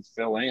guy to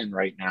fill in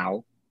right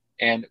now.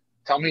 And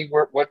tell me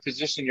what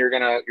position you're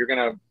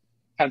gonna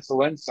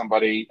pencil in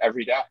somebody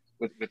every day.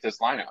 with this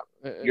lineup?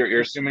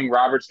 You're assuming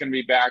Robert's going to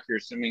be back. You're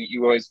assuming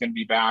Eloy's going to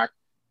be back.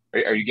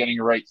 Are you getting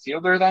a right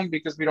fielder then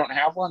because we don't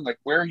have one? Like,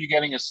 where are you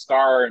getting a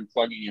star and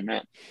plugging him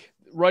in?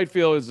 Right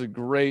field is a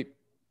great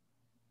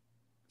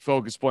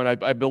focus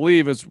point. I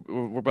believe as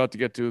we're about to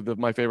get to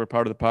my favorite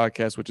part of the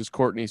podcast, which is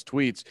Courtney's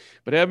tweets.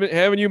 But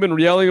haven't you been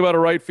yelling about a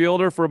right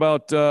fielder for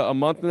about a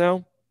month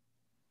now?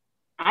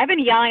 I've been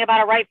yelling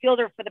about a right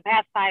fielder for the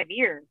past 5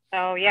 years.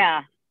 So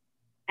yeah,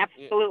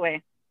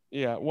 absolutely.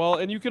 Yeah. Well,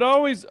 and you could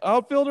always,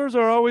 outfielders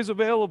are always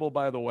available,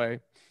 by the way.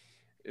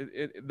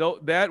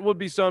 That would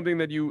be something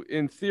that you,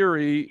 in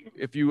theory,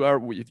 if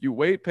you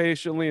wait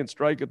patiently and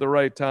strike at the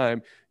right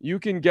time, you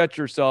can get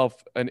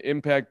yourself an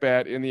impact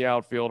bat in the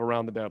outfield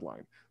around the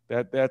deadline.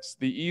 That's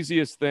the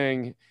easiest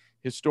thing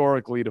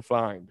historically to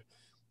find.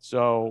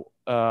 So,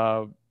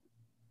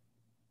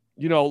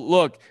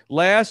 look,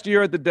 last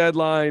year at the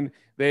deadline,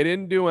 they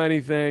didn't do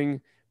anything.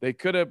 They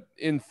could have,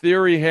 in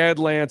theory, had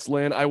Lance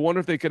Lynn. I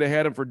wonder if they could have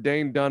had him for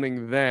Dane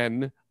Dunning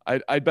then.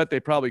 I bet they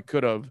probably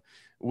could have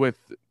with,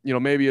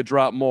 maybe a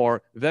drop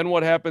more. Then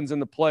what happens in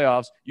the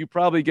playoffs? You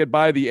probably get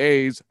by the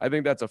A's. I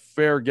think that's a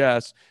fair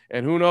guess.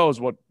 And who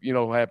knows what,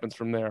 happens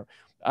from there.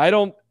 I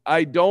don't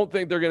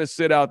think they're going to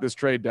sit out this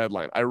trade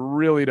deadline. I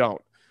really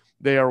don't.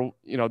 They are,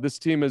 this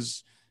team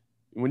is,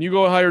 when you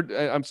go hire,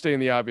 I'm stating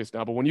the obvious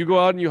now, but when you go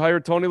out and you hire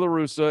Tony La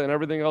Russa and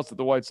everything else that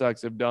the White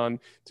Sox have done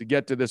to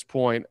get to this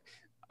point,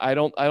 I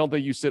don't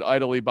think you sit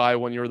idly by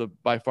when you're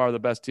by far the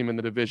best team in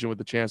the division with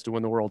the chance to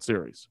win the World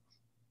Series.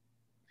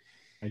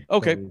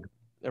 Okay.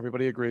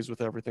 Everybody agrees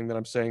with everything that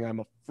I'm saying. I'm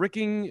a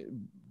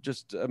freaking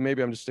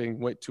maybe I'm just saying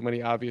way too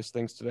many obvious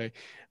things today.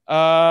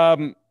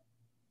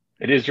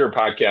 It is your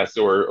podcast,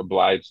 so we're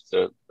obliged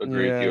to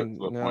agree with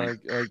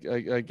you.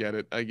 I get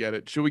it. I get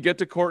it. Should we get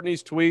to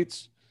Courtney's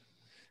tweets?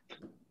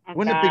 Oh,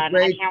 wouldn't God, it be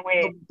great? I can't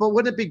wait. But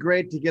wouldn't it be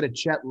great to get a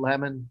Chet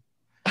Lemon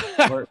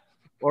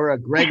or a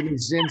Greg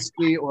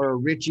Luzinski or a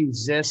Richie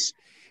Zisk?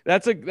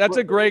 That's a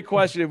great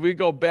question. If we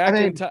go back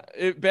in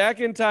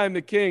time,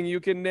 the King, you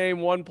can name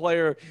one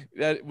player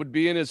that would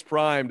be in his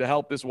prime to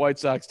help this White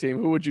Sox team.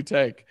 Who would you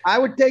take? I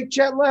would take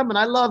Chet Lemon.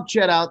 I love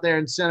Chet out there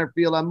in center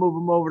field. I move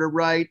him over to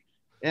right,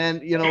 and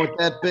with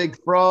that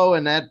big throw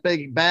and that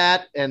big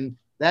bat, and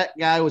that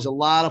guy was a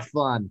lot of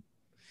fun.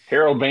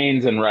 Harold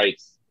Baines and right.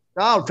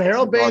 Oh,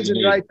 Harold Baines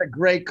and right's a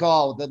great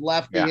call. The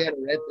lefty hitter,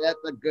 that's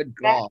a good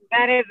call.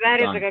 That is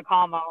a good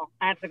call, Mo.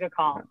 That's a good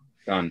call.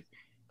 Done.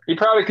 He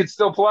probably could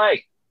still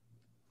play.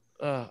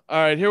 All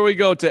right, here we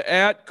go to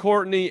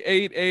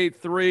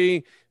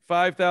 @Courtney883,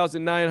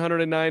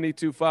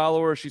 5,992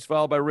 followers. She's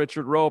followed by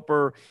Richard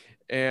Roper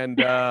and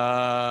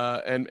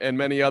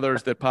many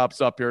others that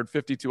pops up here, and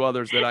 52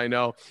 others that I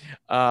know.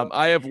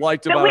 I have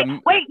liked about.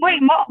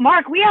 Wait,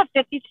 Mark, we have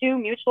 52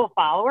 mutual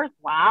followers.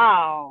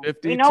 Wow,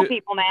 52, we know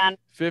people, man.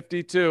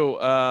 52.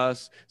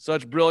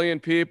 Such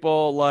brilliant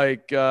people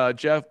like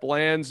Jeff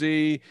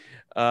Blanzy.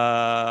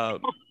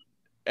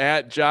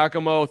 At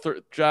Giacomo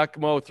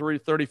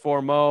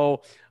 334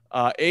 Mo,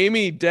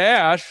 Amy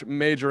Dash,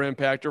 major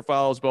impactor,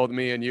 follows both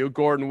me and you.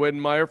 Gordon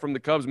Wittenmeyer from the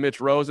Cubs,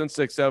 Mitch Rosen,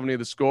 670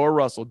 The Score.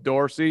 Russell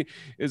Dorsey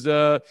is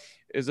a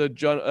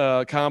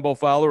combo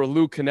follower.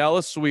 Lou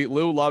Canella, sweet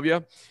Lou, love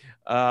you.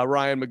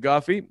 Ryan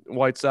McGuffey,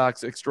 White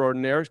Sox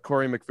extraordinaire.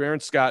 Corey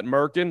McFerrin, Scott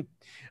Merkin,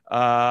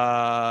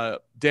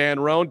 Dan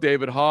Roan,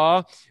 David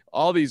Haw,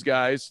 all these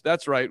guys.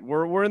 That's right,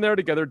 we're in there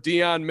together.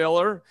 Dion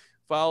Miller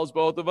follows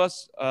both of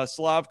us.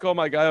 Slavko,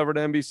 my guy over at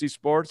NBC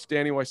Sports,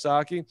 Danny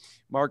Wysocki,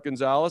 Mark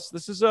Gonzalez.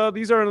 It's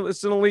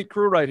an elite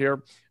crew right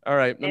here. All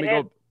right, let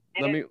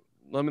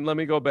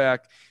me go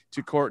back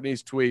to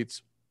Courtney's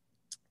tweets.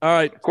 All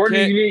right,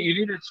 Courtney,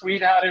 you need to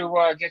tweet how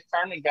to get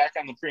Carmen back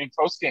on the pre and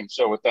post game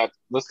show with that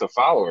list of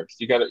followers.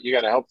 You got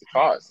to help the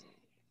cause.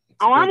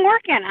 Oh, I'm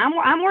working.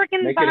 I'm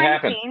working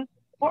behind the scenes.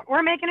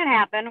 We're making it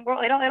happen.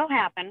 It'll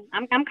happen.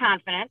 I'm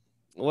confident.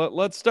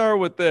 Let's start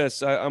with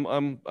this. I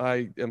am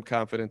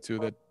confident too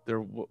that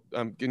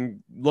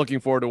I'm looking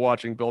forward to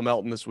watching Bill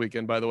Melton this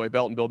weekend. By the way,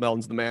 Bill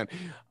Melton's the man.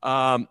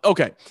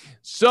 Okay,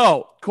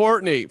 so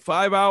Courtney,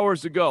 5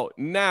 hours ago.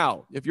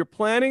 Now, if you're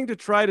planning to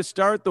try to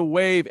start the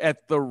wave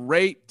at the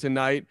rate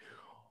tonight,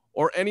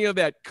 or any of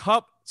that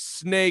cup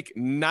snake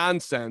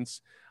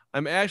nonsense,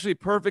 I'm actually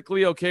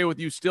perfectly okay with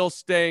you still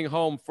staying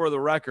home. For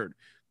the record,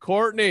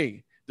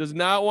 Courtney does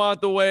not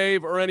want the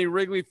wave or any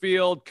Wrigley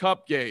Field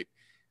Cupgate.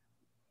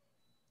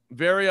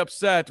 Very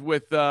upset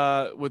with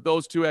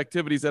those two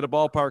activities at a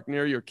ballpark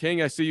near your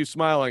King. I see you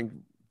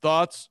smiling.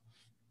 Thoughts?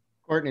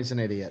 Courtney's an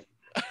idiot.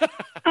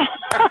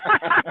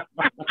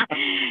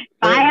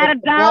 I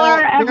had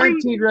 $1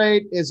 guaranteed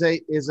rate is a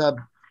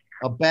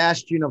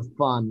bastion of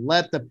fun.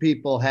 Let the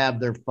people have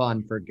their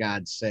fun, for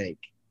God's sake.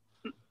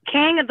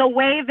 King, the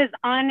wave is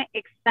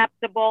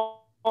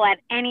unacceptable at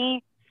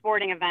any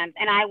sporting event,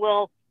 and I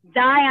will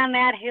die on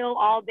that hill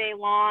all day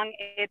long.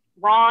 It's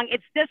wrong.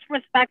 It's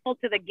disrespectful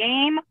to the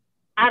game.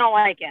 I don't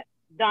like it.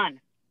 Done.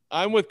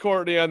 I'm with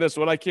Courtney on this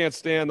one. I can't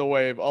stand the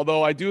wave,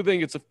 although I do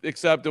think it's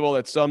acceptable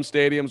at some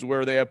stadiums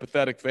where they have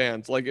pathetic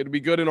fans. Like, it'd be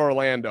good in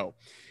Orlando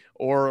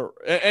or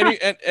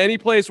any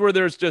place where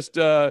there's just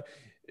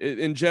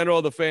in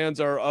general, the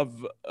fans are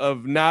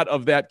of not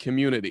of that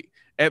community.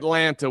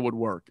 Atlanta would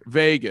work.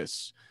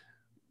 Vegas.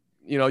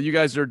 You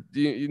guys are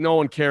no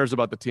one cares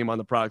about the team on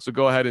the product, so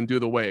go ahead and do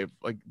the wave.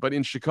 But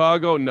in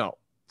Chicago, no.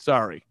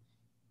 Sorry.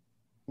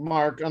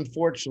 Mark,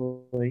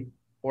 unfortunately,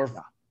 or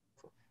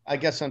I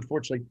guess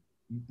unfortunately,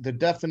 the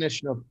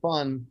definition of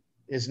fun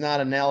is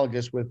not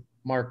analogous with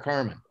Mark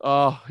Carman.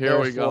 Oh, here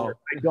we go.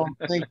 I don't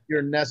think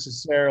you're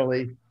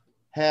necessarily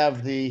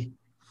have the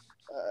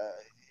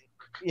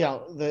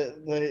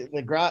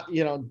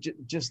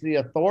just the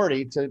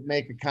authority to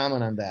make a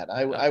comment on that.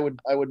 I would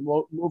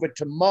move it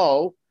to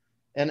Mo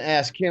and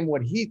ask him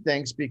what he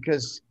thinks,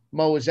 because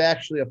Mo is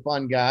actually a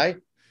fun guy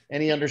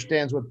and he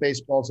understands what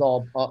baseball's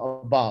all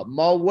about.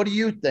 Mo, what do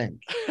you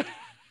think?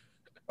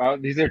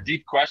 These are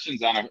deep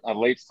questions on a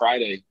late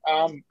Friday.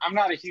 I'm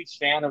not a huge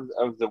fan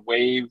of the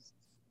wave,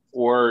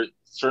 or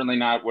certainly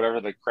not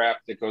whatever the crap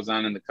that goes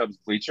on in the Cubs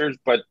bleachers.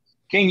 But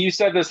King, you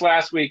said this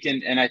last week,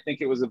 and I think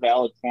it was a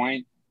valid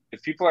point.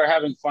 If people are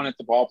having fun at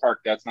the ballpark,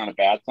 that's not a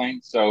bad thing.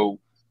 So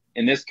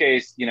in this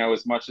case,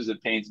 as much as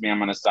it pains me, I'm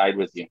going to side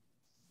with you.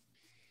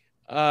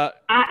 I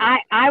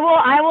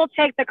will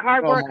take the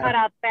cardboard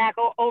cutouts back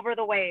over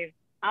the wave.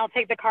 I'll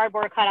take the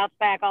cardboard cutouts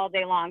back all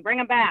day long. Bring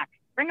them back.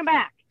 That's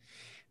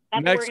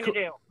what we're going to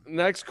do.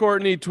 Next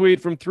Courtney tweet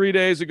from 3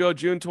 days ago,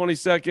 June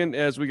 22nd,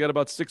 as we got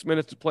about 6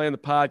 minutes to play in the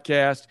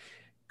podcast.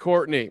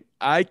 Courtney,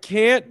 I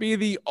can't be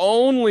the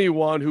only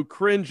one who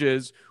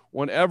cringes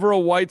whenever a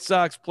White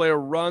Sox player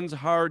runs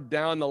hard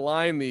down the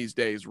line these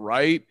days,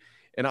 right?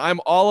 And I'm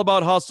all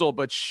about hustle,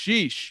 but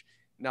sheesh.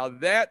 Now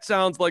that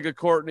sounds like a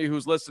Courtney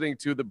who's listening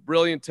to the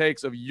brilliant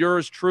takes of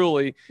yours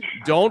truly.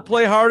 Don't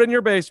play hard in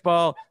your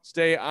baseball.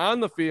 Stay on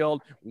the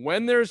field.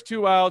 When there's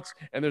 2 outs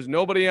and there's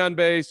nobody on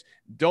base,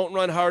 don't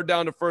run hard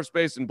down to first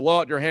base and blow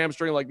out your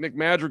hamstring like Nick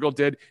Madrigal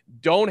did.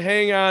 Don't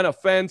hang on a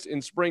fence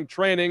in spring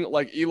training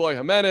like Eloy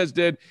Jimenez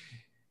did.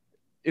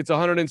 It's a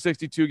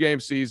 162-game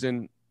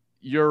season.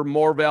 You're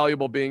more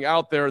valuable being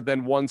out there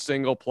than one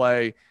single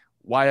play.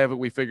 Why haven't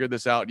we figured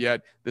this out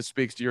yet? This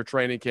speaks to your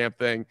training camp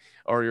thing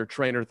or your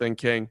trainer thing,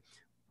 King.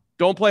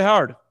 Don't play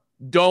hard.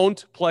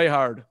 Don't play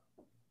hard.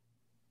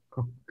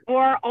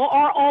 Or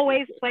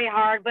always play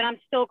hard, but I'm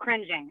still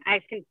cringing.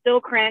 I can still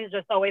cringe,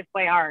 just always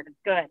play hard. It's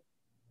good.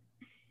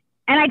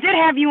 And I did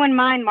have you in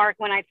mind, Mark,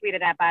 when I tweeted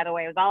that, by the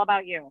way. It was all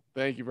about you.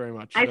 Thank you very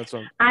much. I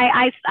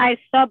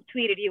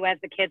subtweeted you, as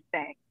the kids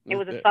say. It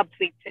was a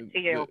subtweet to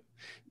you.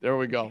 There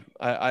we go.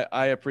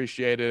 I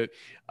appreciate it.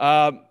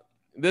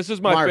 This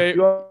is my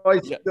favorite.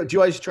 Do you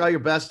always try your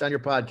best on your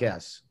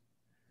podcasts?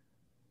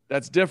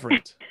 That's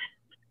different.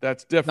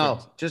 That's different.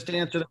 No, just to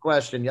answer the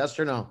question, yes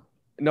or no?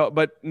 No.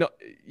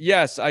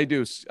 Yes, I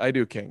do. I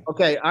do, King.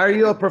 Okay. Are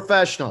you a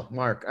professional,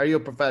 Mark? Are you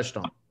a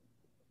professional?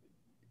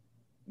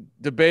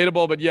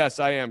 Debatable, but yes,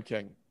 I am,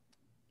 King.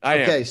 I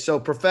am. Okay, so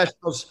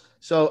professionals.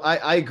 So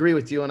I agree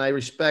with you, and I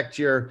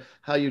respect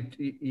how you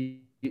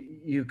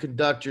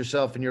conduct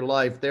yourself in your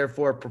life.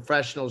 Therefore,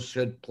 professionals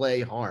should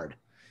play hard.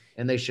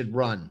 And they should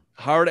run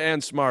hard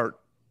and smart.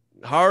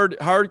 Hard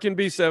can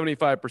be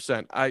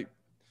 75%.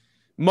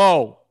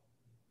 Mo,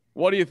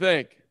 what do you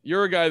think?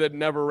 You're a guy that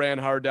never ran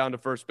hard down to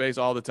first base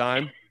all the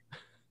time.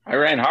 I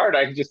ran hard.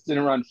 I just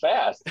didn't run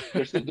fast.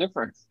 There's a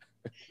difference.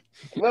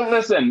 Well,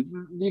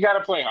 listen, you got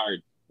to play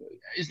hard.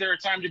 Is there a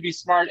time to be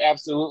smart?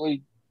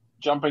 Absolutely.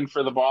 Jumping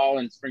for the ball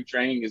in spring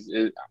training is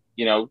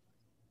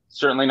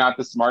certainly not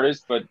the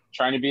smartest, but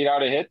trying to beat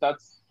out a hit,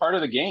 that's part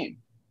of the game.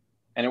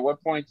 And at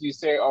what point do you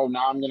say, oh,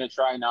 now I'm going to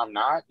try, now I'm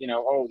not?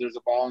 There's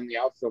a ball in the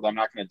outfield, I'm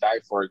not going to die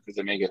for it because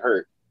it may get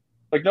hurt.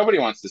 Like, nobody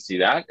wants to see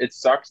that. It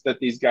sucks that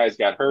these guys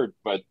got hurt,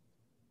 but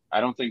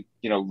I don't think,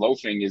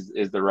 loafing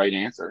is the right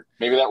answer.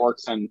 Maybe that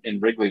works in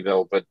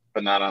Wrigleyville, but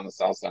not on the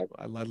south side.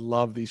 I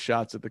love these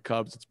shots at the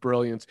Cubs. It's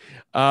brilliant.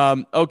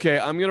 Okay,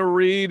 I'm going to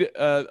read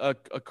a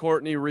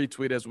Courtney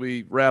retweet as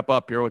we wrap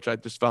up here, which I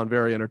just found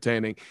very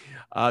entertaining.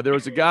 There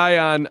was a guy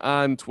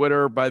on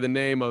Twitter by the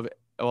name of,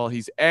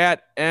 he's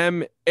at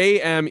AMERIX,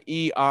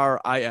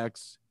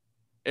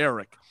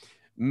 Eric.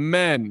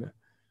 Men,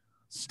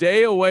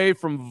 stay away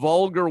from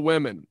vulgar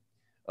women.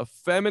 A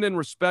feminine,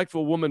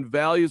 respectful woman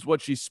values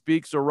what she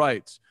speaks or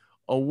writes.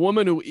 A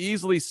woman who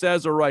easily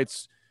says or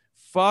writes,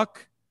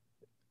 fuck,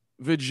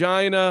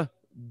 vagina,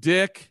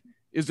 dick,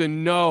 is a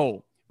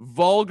no.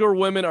 Vulgar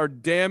women are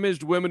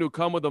damaged women who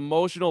come with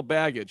emotional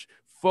baggage.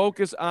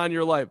 Focus on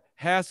your life.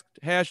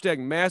 Hashtag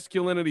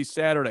Masculinity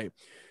Saturday.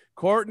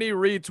 Courtney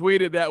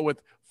retweeted that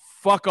with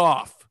fuck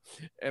off.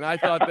 And I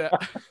thought that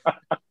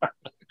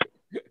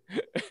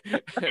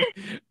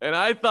and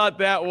I thought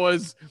that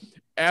was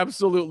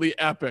absolutely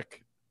epic.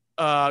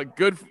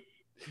 Good.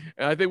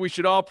 And I think we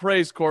should all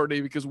praise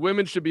Courtney, because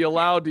women should be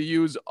allowed to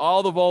use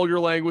all the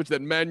vulgar language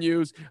that men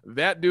use.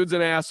 That dude's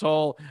an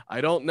asshole. I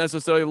don't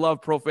necessarily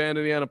love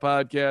profanity on a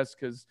podcast,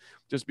 because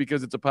just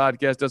because it's a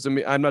podcast doesn't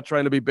mean I'm not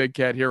trying to be Big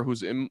Cat here,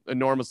 who's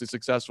enormously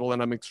successful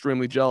and I'm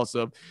extremely jealous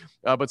of.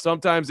 But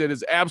sometimes it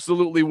is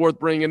absolutely worth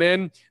bringing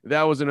in.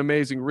 That was an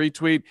amazing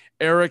retweet.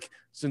 Eric,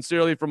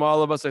 sincerely from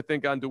all of us, I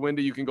think on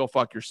DeWindy, you can go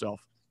fuck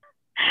yourself.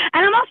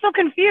 And I'm also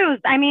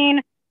confused. I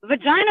mean,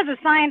 vagina is a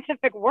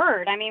scientific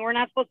word. I mean, we're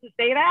not supposed to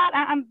say that.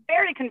 I'm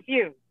very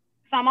confused.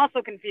 So I'm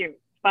also confused.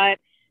 But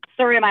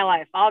story of my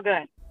life. All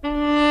good.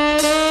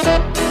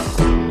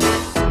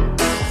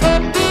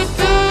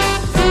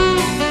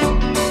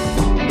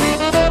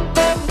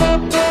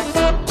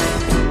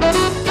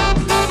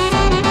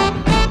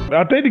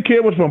 I think the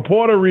kid was from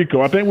Puerto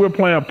Rico. I think we're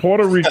playing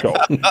Puerto Rico.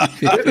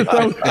 This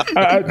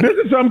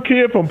is some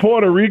kid from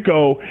Puerto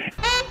Rico.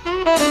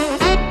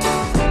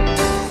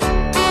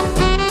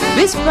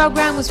 This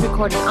program was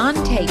recorded on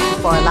tape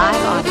for a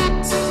live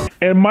audience.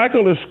 And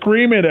Michael is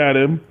screaming at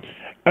him.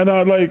 And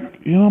I'm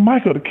like,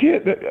 Michael, the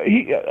kid,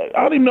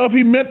 I don't even know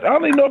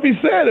if he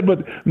said it,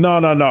 but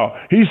no.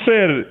 He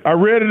said it. I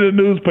read it in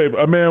the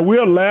newspaper. Man,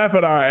 we're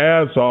laughing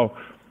our ass off.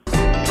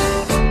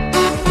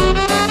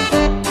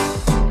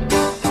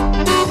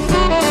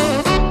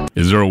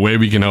 Is there a way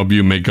we can help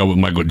you make up with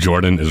Michael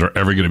Jordan? Is there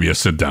ever going to be a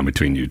sit down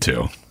between you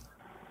two?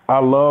 I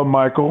love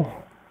Michael.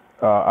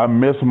 I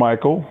miss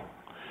Michael.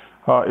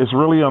 It's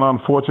really an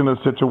unfortunate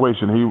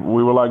situation.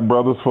 We were like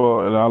brothers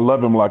and I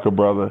love him like a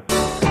brother.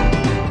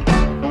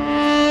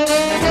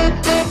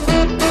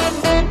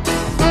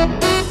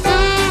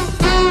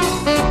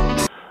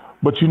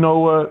 But you know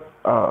what?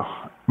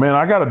 Man,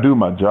 I got to do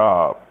my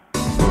job.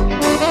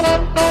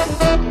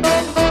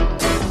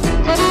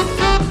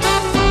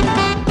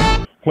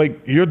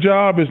 Like, your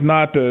job is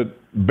not to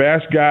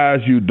bash guys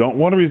you don't.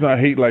 One of the reasons I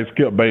hate, like,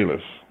 Skip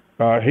Bayless.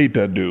 I hate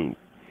that dude.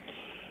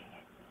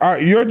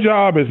 Your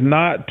job is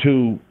not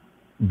to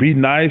be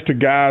nice to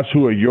guys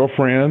who are your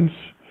friends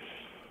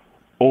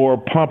or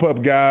pump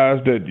up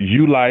guys that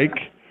you like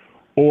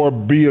or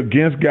be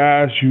against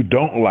guys you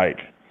don't like.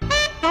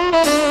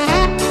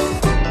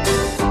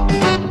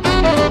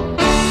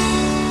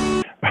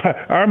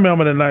 I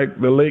remember the night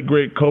the late,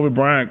 great Kobe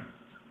Bryant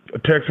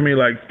texted me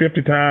like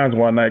 50 times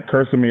one night,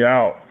 cursing me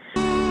out.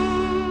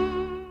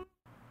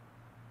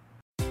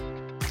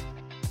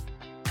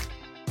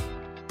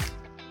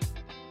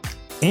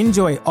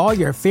 Enjoy all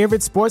your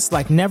favorite sports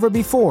like never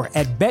before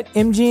at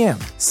BetMGM.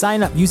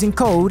 Sign up using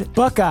code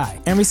Buckeye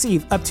and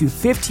receive up to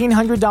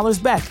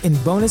 $1,500 back in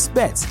bonus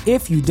bets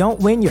if you don't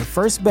win your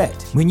first bet.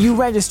 When you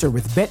register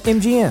with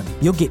BetMGM,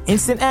 you'll get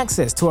instant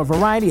access to a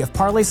variety of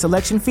parlay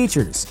selection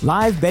features,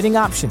 live betting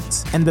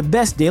options, and the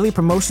best daily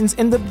promotions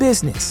in the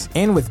business.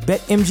 And with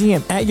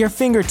BetMGM at your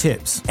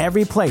fingertips,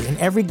 every play and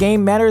every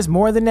game matters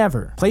more than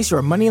ever. Place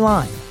your money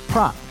line,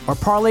 prop, or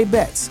parlay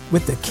bets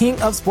with the king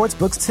of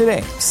sportsbooks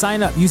today.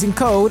 Sign up using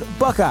code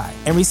Buckeye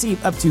and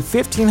receive up to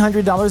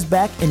 $1,500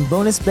 back in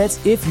bonus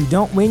bets if you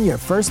don't win your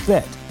first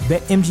bet.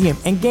 BetMGM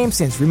and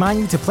GameSense remind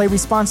you to play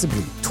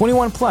responsibly.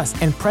 21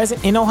 plus and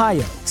present in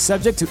Ohio,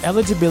 subject to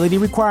eligibility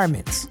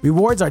requirements.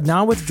 Rewards are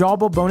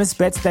non-withdrawable bonus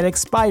bets that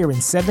expire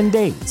in 7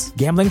 days.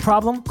 Gambling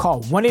problem?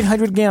 Call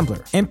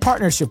 1-800-GAMBLER. In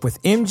partnership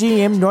with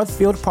MGM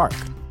Northfield Park.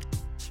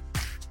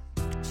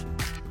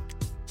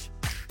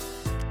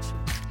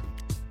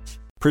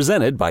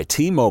 Presented by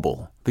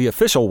T-Mobile, the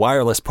official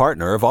wireless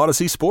partner of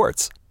Odyssey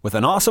Sports. With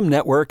an awesome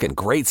network and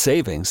great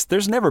savings,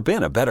 there's never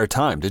been a better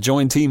time to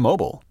join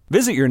T-Mobile.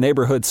 Visit your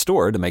neighborhood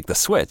store to make the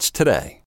switch today.